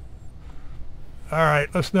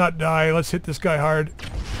 Alright, let's not die. Let's hit this guy hard.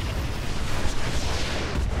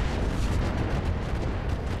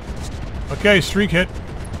 Okay, streak hit.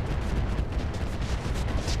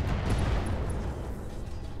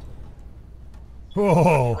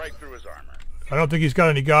 Whoa. Right through his armor. I don't think he's got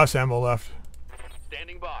any Gauss ammo left.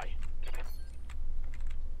 Standing by.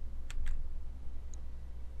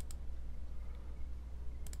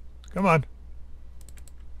 Come on.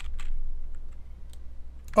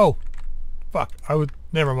 Oh. Fuck.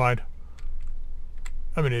 Never mind.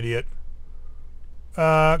 I'm an idiot.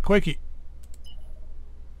 Quakey.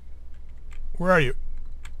 Where are you?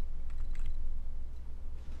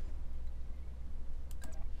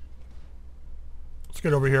 Let's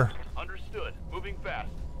get over here. Understood. Moving fast.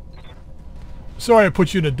 Sorry I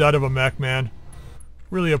put you in a dud of a mech, man.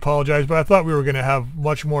 Really apologize, but I thought we were going to have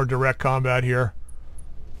much more direct combat here.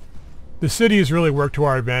 The city has really worked to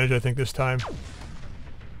our advantage, I think, this time.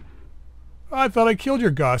 I thought I killed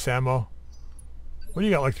your Gauss ammo. What do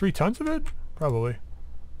you got, like 3 tons of it? Probably.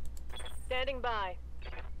 Standing by.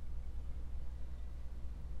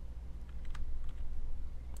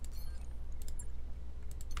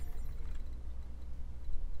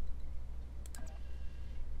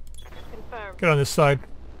 Confirmed. Get on this side.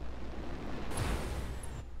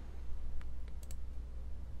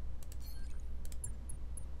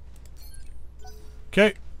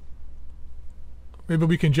 Okay. Maybe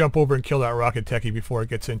we can jump over and kill that rocket techie before it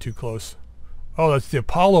gets in too close. Oh, that's the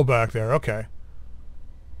Apollo back there. Okay.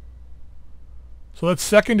 So that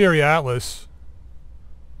secondary Atlas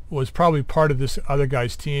was probably part of this other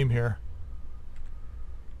guy's team here.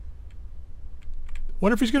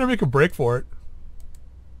 Wonder if he's going to make a break for it.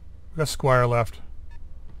 We got Squire left.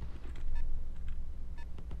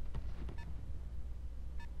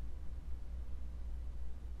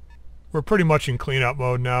 We're pretty much in cleanup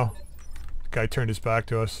mode now. The guy turned his back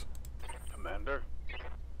to us. Commander.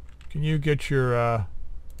 Can you get your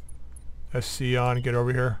SC on and get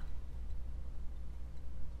over here?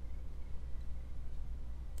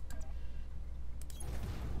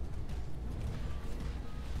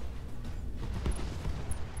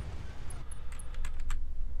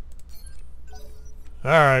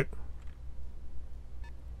 All right.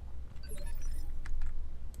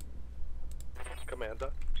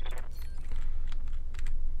 Commander.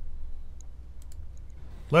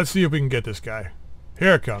 Let's see if we can get this guy.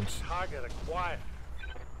 Here it comes. Target acquired.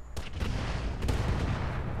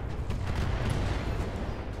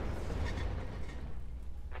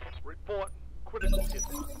 Report critical hit.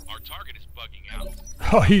 Our target is bugging out.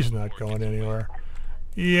 Oh, he's not going anywhere.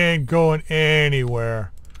 He ain't going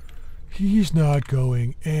anywhere. He's not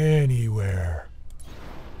going anywhere.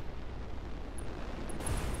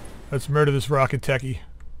 Let's murder this Roguetech.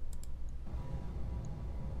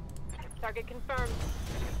 Target confirmed.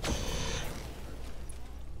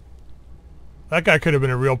 That guy could have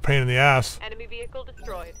been a real pain in the ass. Enemy vehicle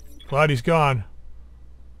destroyed. Glad he's gone.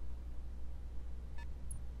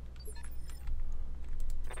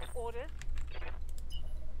 Orders.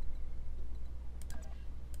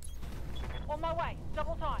 On my way.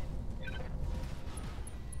 Double time.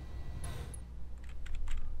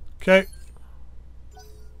 Okay.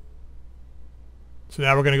 So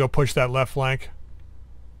now we're going to go push that left flank.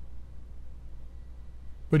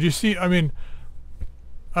 But you see, I mean,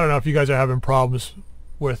 I don't know if you guys are having problems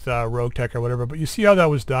with Roguetech or whatever, but you see how that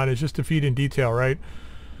was done. It's just defeat in detail, right?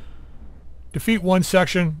 Defeat one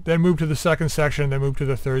section, then move to the second section, then move to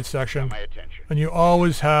the third section. My attention. And you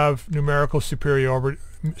always have numerical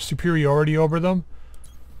superiority over them,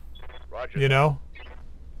 Roger. you know?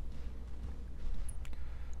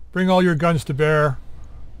 Bring all your guns to bear.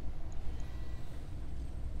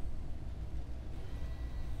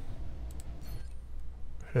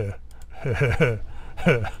 Aye, aye.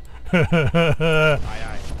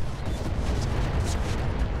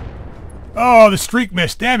 Oh, the streak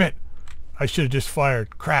missed. Damn it. I should have just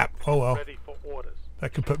fired. Crap. Oh well. Ready for orders.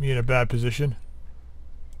 That could put me in a bad position.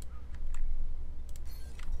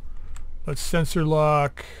 Let's sensor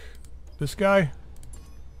lock this guy.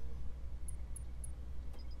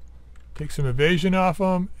 Take some evasion off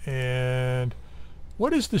him. And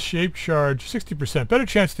what is the shape charge? 60%. Better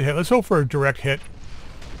chance to hit. Let's hope for a direct hit.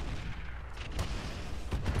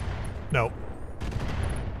 No.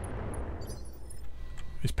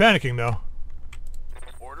 He's panicking though.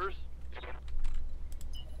 Orders.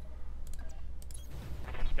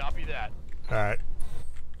 Copy that. Alright.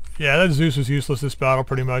 Yeah, that Zeus was useless this battle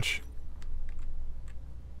pretty much.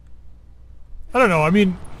 I don't know, I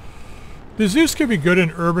mean, the Zeus could be good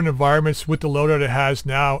in urban environments with the loadout it has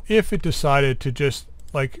now if it decided to just,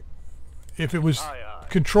 like, if it was Aye, aye.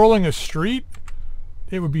 controlling a street,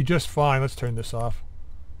 it would be just fine. Let's turn this off.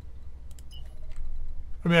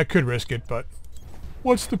 I mean, I could risk it, but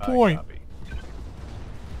what's the point? Copy.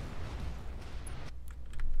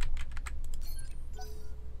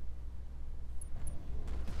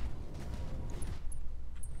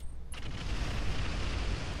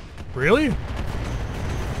 Really?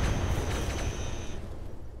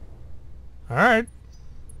 Alright.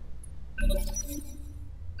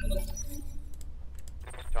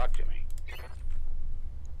 Talk to me.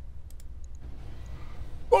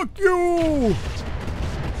 Fuck you!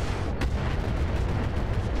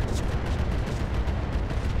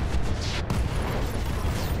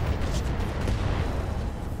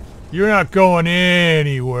 You're not going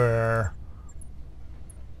anywhere.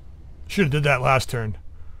 Should have did that last turn.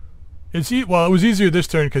 Well, it was easier this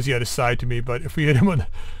turn because he had his side to me, but if we hit him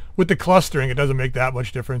with the clustering, it doesn't make that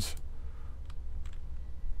much difference.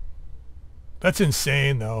 That's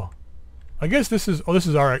insane, though. I guess this is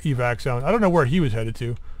our evac zone. I don't know where he was headed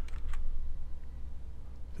to.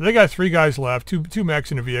 So they got 3 guys left, two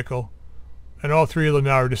mechs in a vehicle, and all 3 of them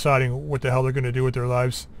now are deciding what the hell they're going to do with their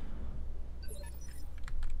lives.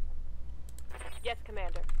 Yes,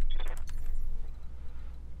 Commander.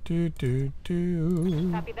 Do do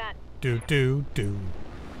do. Copy that. Do do do.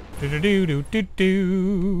 Do do do do do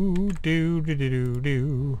do do do do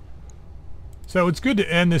do. So it's good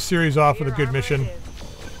to end this series off with a good mission.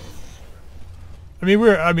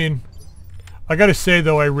 I mean, I gotta say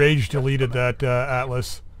though, I rage deleted that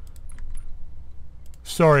Atlas.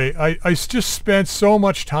 Sorry, I just spent so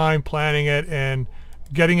much time planning it and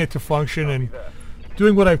getting it to function and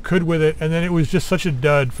doing what I could with it, and then it was just such a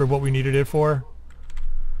dud for what we needed it for.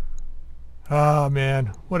 Ah, man,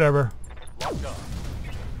 whatever.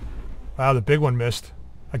 Wow, the big one missed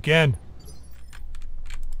again.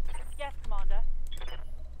 Yes, Commander.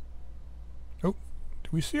 Oh, do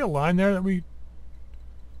we see a line there that we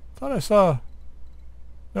thought I saw?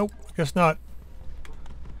 Nope, I guess not.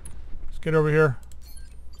 Let's get over here.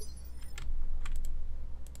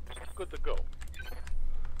 Good to go.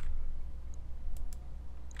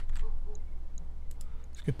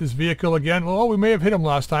 Let's get this vehicle again. Well, we may have hit him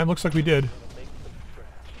last time. Looks like we did. Make some trash.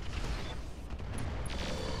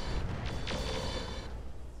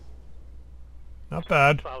 Not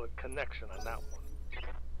bad. Solid connection on that one.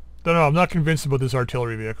 Don't know, I'm not convinced about this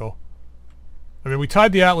artillery vehicle. I mean, we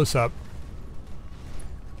tied the Atlas up.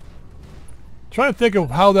 Trying to think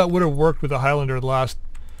of how that would have worked with the Highlander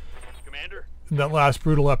Commander? in that last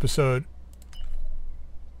brutal episode.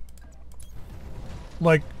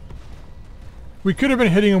 Like, we could have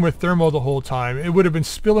been hitting him with thermo the whole time. It would have been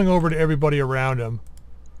spilling over to everybody around him.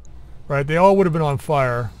 Right? They all would have been on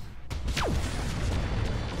fire.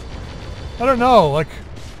 I don't know, like...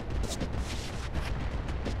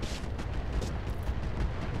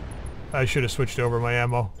 I should have switched over my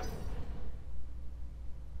ammo.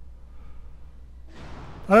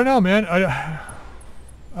 I don't know, man.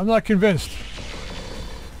 I'm not convinced.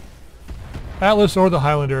 Atlas or the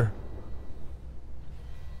Highlander.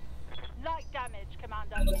 Light damage,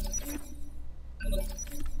 Commander.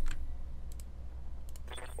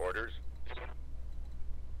 Orders?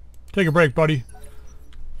 Take a break, buddy.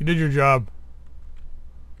 You did your job.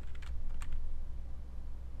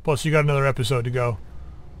 Plus, you got another episode to go.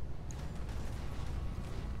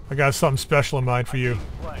 I got something special in mind for you.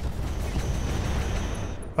 Right.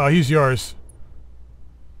 Oh, he's yours.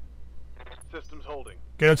 Systems holding.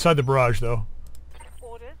 Get outside the barrage, though.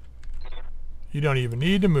 Orders. You don't even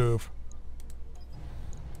need to move.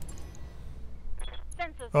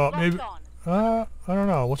 Sensors Oh, locked maybe... on. I don't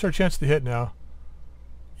know. What's our chance to hit now?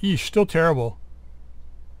 He's still terrible.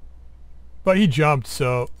 But he jumped,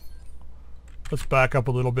 so... Let's back up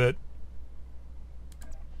a little bit.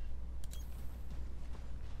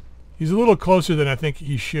 He's a little closer than I think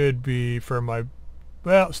he should be for my...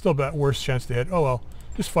 Well, still worse chance to hit. Oh well.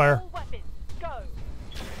 Just fire. All weapons, go.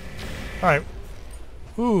 Alright.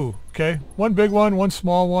 Ooh, okay. One big one, one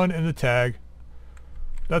small one, and the tag.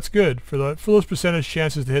 That's good. For those percentage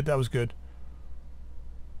chances to hit, that was good.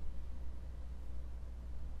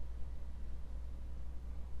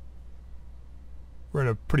 We're in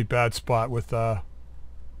a pretty bad spot with the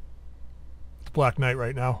Black Knight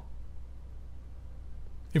right now.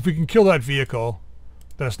 If we can kill that vehicle,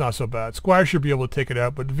 then it's not so bad. Squire should be able to take it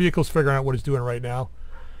out, but the vehicle's figuring out what he's doing right now.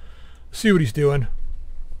 See what he's doing.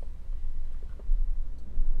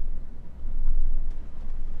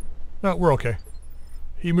 No, we're okay.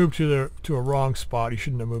 He moved to a wrong spot. He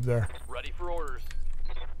shouldn't have moved there. Ready for orders.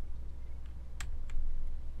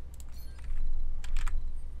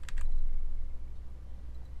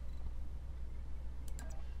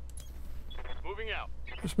 Moving out.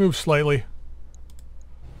 Let's move slightly.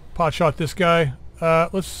 Pot shot this guy.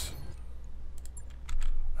 Let's...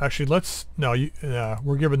 Actually, let's... No,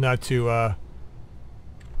 we're giving that to...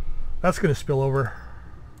 That's going to spill over.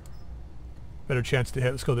 Better chance to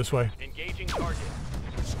hit. Let's go this way. Engaging target.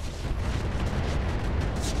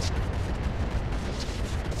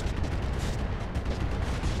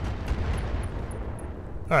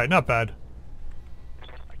 Alright, not bad.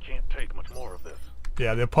 I can't take much more of this.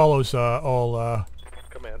 Yeah, the Apollo's all...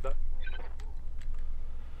 Commander.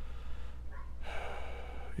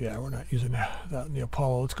 Yeah, we're not using that in the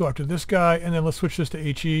Apollo. Let's go after this guy, and then let's switch this to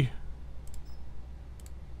HE.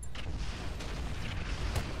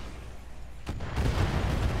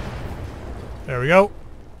 There we go.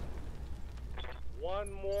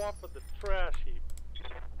 One more for the trash heap.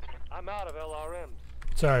 I'm out of LRMs.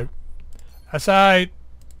 It's alright. That's alright.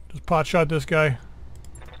 Just pot shot this guy.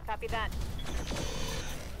 Copy that.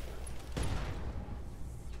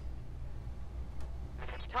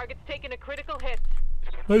 Target's taken a critical hit.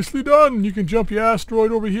 Nicely done. You can jump your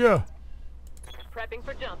asteroid over here. Prepping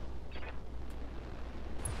for jump.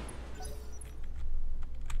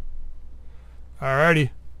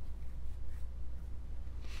 Alrighty.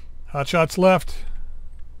 Hot shots left.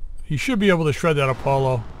 He should be able to shred that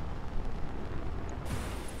Apollo.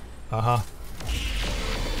 Uh-huh.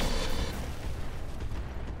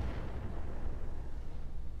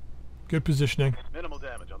 Good positioning. Minimal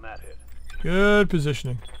damage on that hit. Good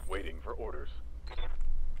positioning. Waiting for orders.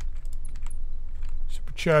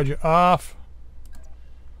 Supercharger off.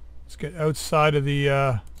 Let's get outside of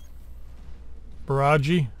the barrage.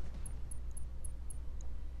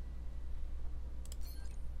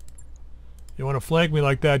 You want to flank me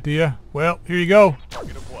like that, do you? Well, here you go.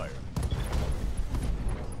 Target acquired.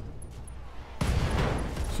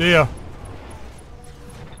 See ya.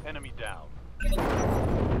 Enemy down.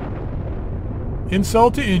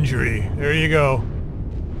 Insult to injury. There you go.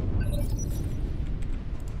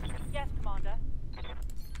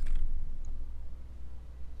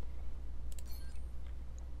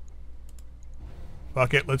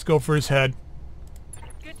 Fuck it, let's go for his head.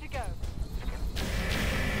 Good to go.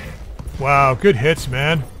 Wow, good hits,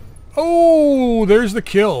 man. Oh, there's the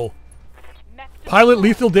kill. Mech Pilot deployed.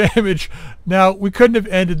 lethal damage. Now, we couldn't have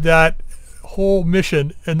ended that whole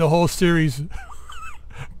mission and the whole series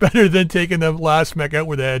better than taking the last mech out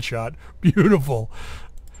with a headshot. Beautiful.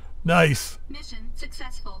 Nice. Mission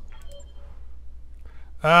successful.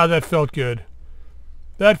 Ah, that felt good.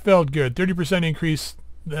 That felt good. 30% increase.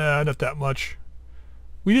 Not that much.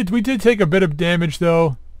 We did take a bit of damage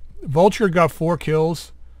though. Vulture got 4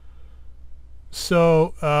 kills.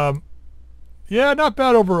 So, yeah, not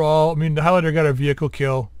bad overall. I mean, the Highlander got a vehicle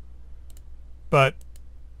kill. But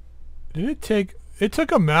did it take... It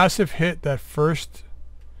took a massive hit that first...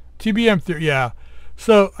 TBM-30, yeah.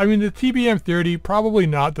 So, I mean, the TBM-30, probably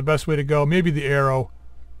not the best way to go. Maybe the Arrow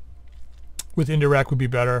with indirect would be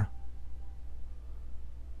better.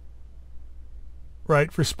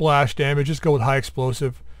 Right, for splash damage, just go with high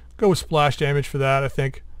explosive. Go with splash damage for that, I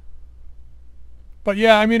think. But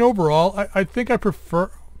yeah, I mean, overall, I think I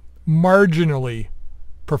marginally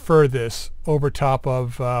prefer this over top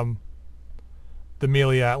of the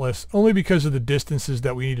Melee Atlas, only because of the distances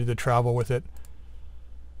that we needed to travel with it.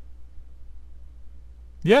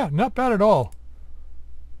 Yeah, not bad at all.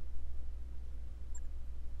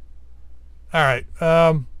 Alright,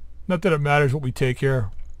 not that it matters what we take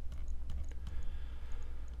here.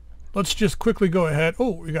 Let's just quickly go ahead.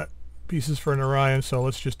 Oh, we got pieces for an Orion, so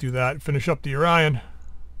let's just do that. Finish up the Orion.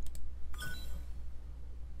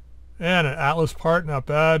 And an Atlas part, not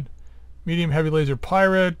bad. Medium heavy laser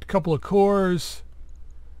pirate, couple of cores.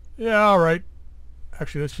 Yeah, alright.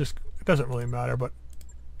 Actually, let's just, it doesn't really matter, but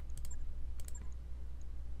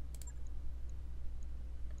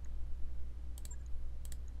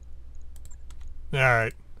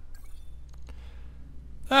alright.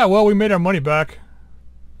 Ah, well, we made our money back.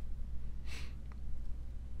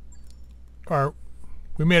 Or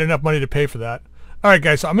we made enough money to pay for that. Alright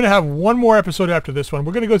guys, so I'm going to have one more episode after this one.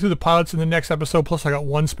 We're going to go through the pilots in the next episode, plus I got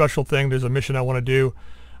one special thing. There's a mission I want to do.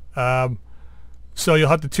 So you'll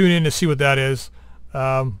have to tune in to see what that is.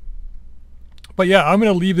 But yeah, I'm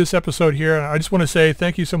going to leave this episode here. I just want to say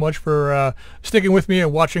thank you so much for sticking with me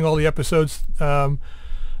and watching all the episodes. Even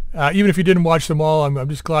if you didn't watch them all, I'm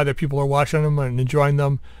just glad that people are watching them and enjoying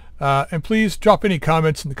them. And please drop any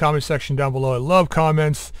comments in the comment section down below. I love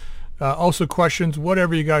comments. Also questions,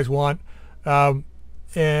 whatever you guys want. And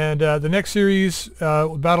the next series,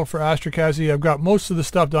 Battle for Astrakazi, I've got most of the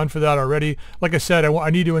stuff done for that already. Like I said, I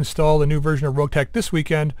need to install the new version of Roguetech this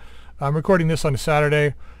weekend. I'm recording this on a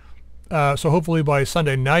Saturday. So hopefully by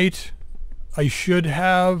Sunday night, I should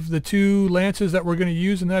have the 2 lances that we're going to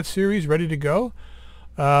use in that series ready to go.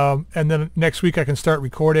 And then next week I can start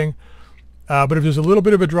recording. But if there's a little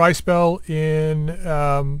bit of a dry spell in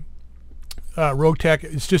Roguetech,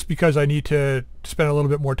 it's just because I need to spend a little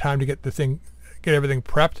bit more time to get everything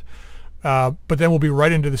prepped. But then we'll be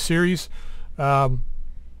right into the series. Plus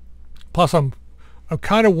I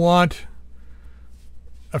kind of want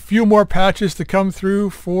a few more patches to come through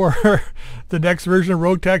for the next version of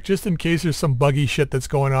Roguetech, just in case there's some buggy shit that's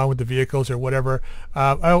going on with the vehicles or whatever.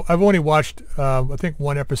 I've only watched I think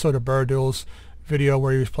one episode of Baradul's video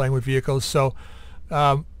where he was playing with vehicles, so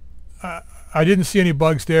I didn't see any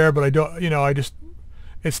bugs there, but I don't,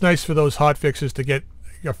 it's nice for those hot fixes to get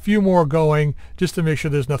a few more going, just to make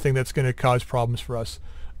sure there's nothing that's going to cause problems for us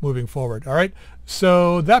moving forward. All right,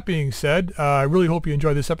 so that being said, I really hope you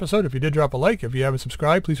enjoyed this episode. If you did, drop a like. If you haven't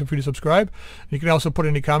subscribed, please feel free to subscribe. You can also put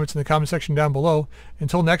any comments in the comment section down below.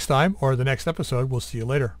 Until next time, or the next episode, we'll see you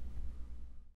later.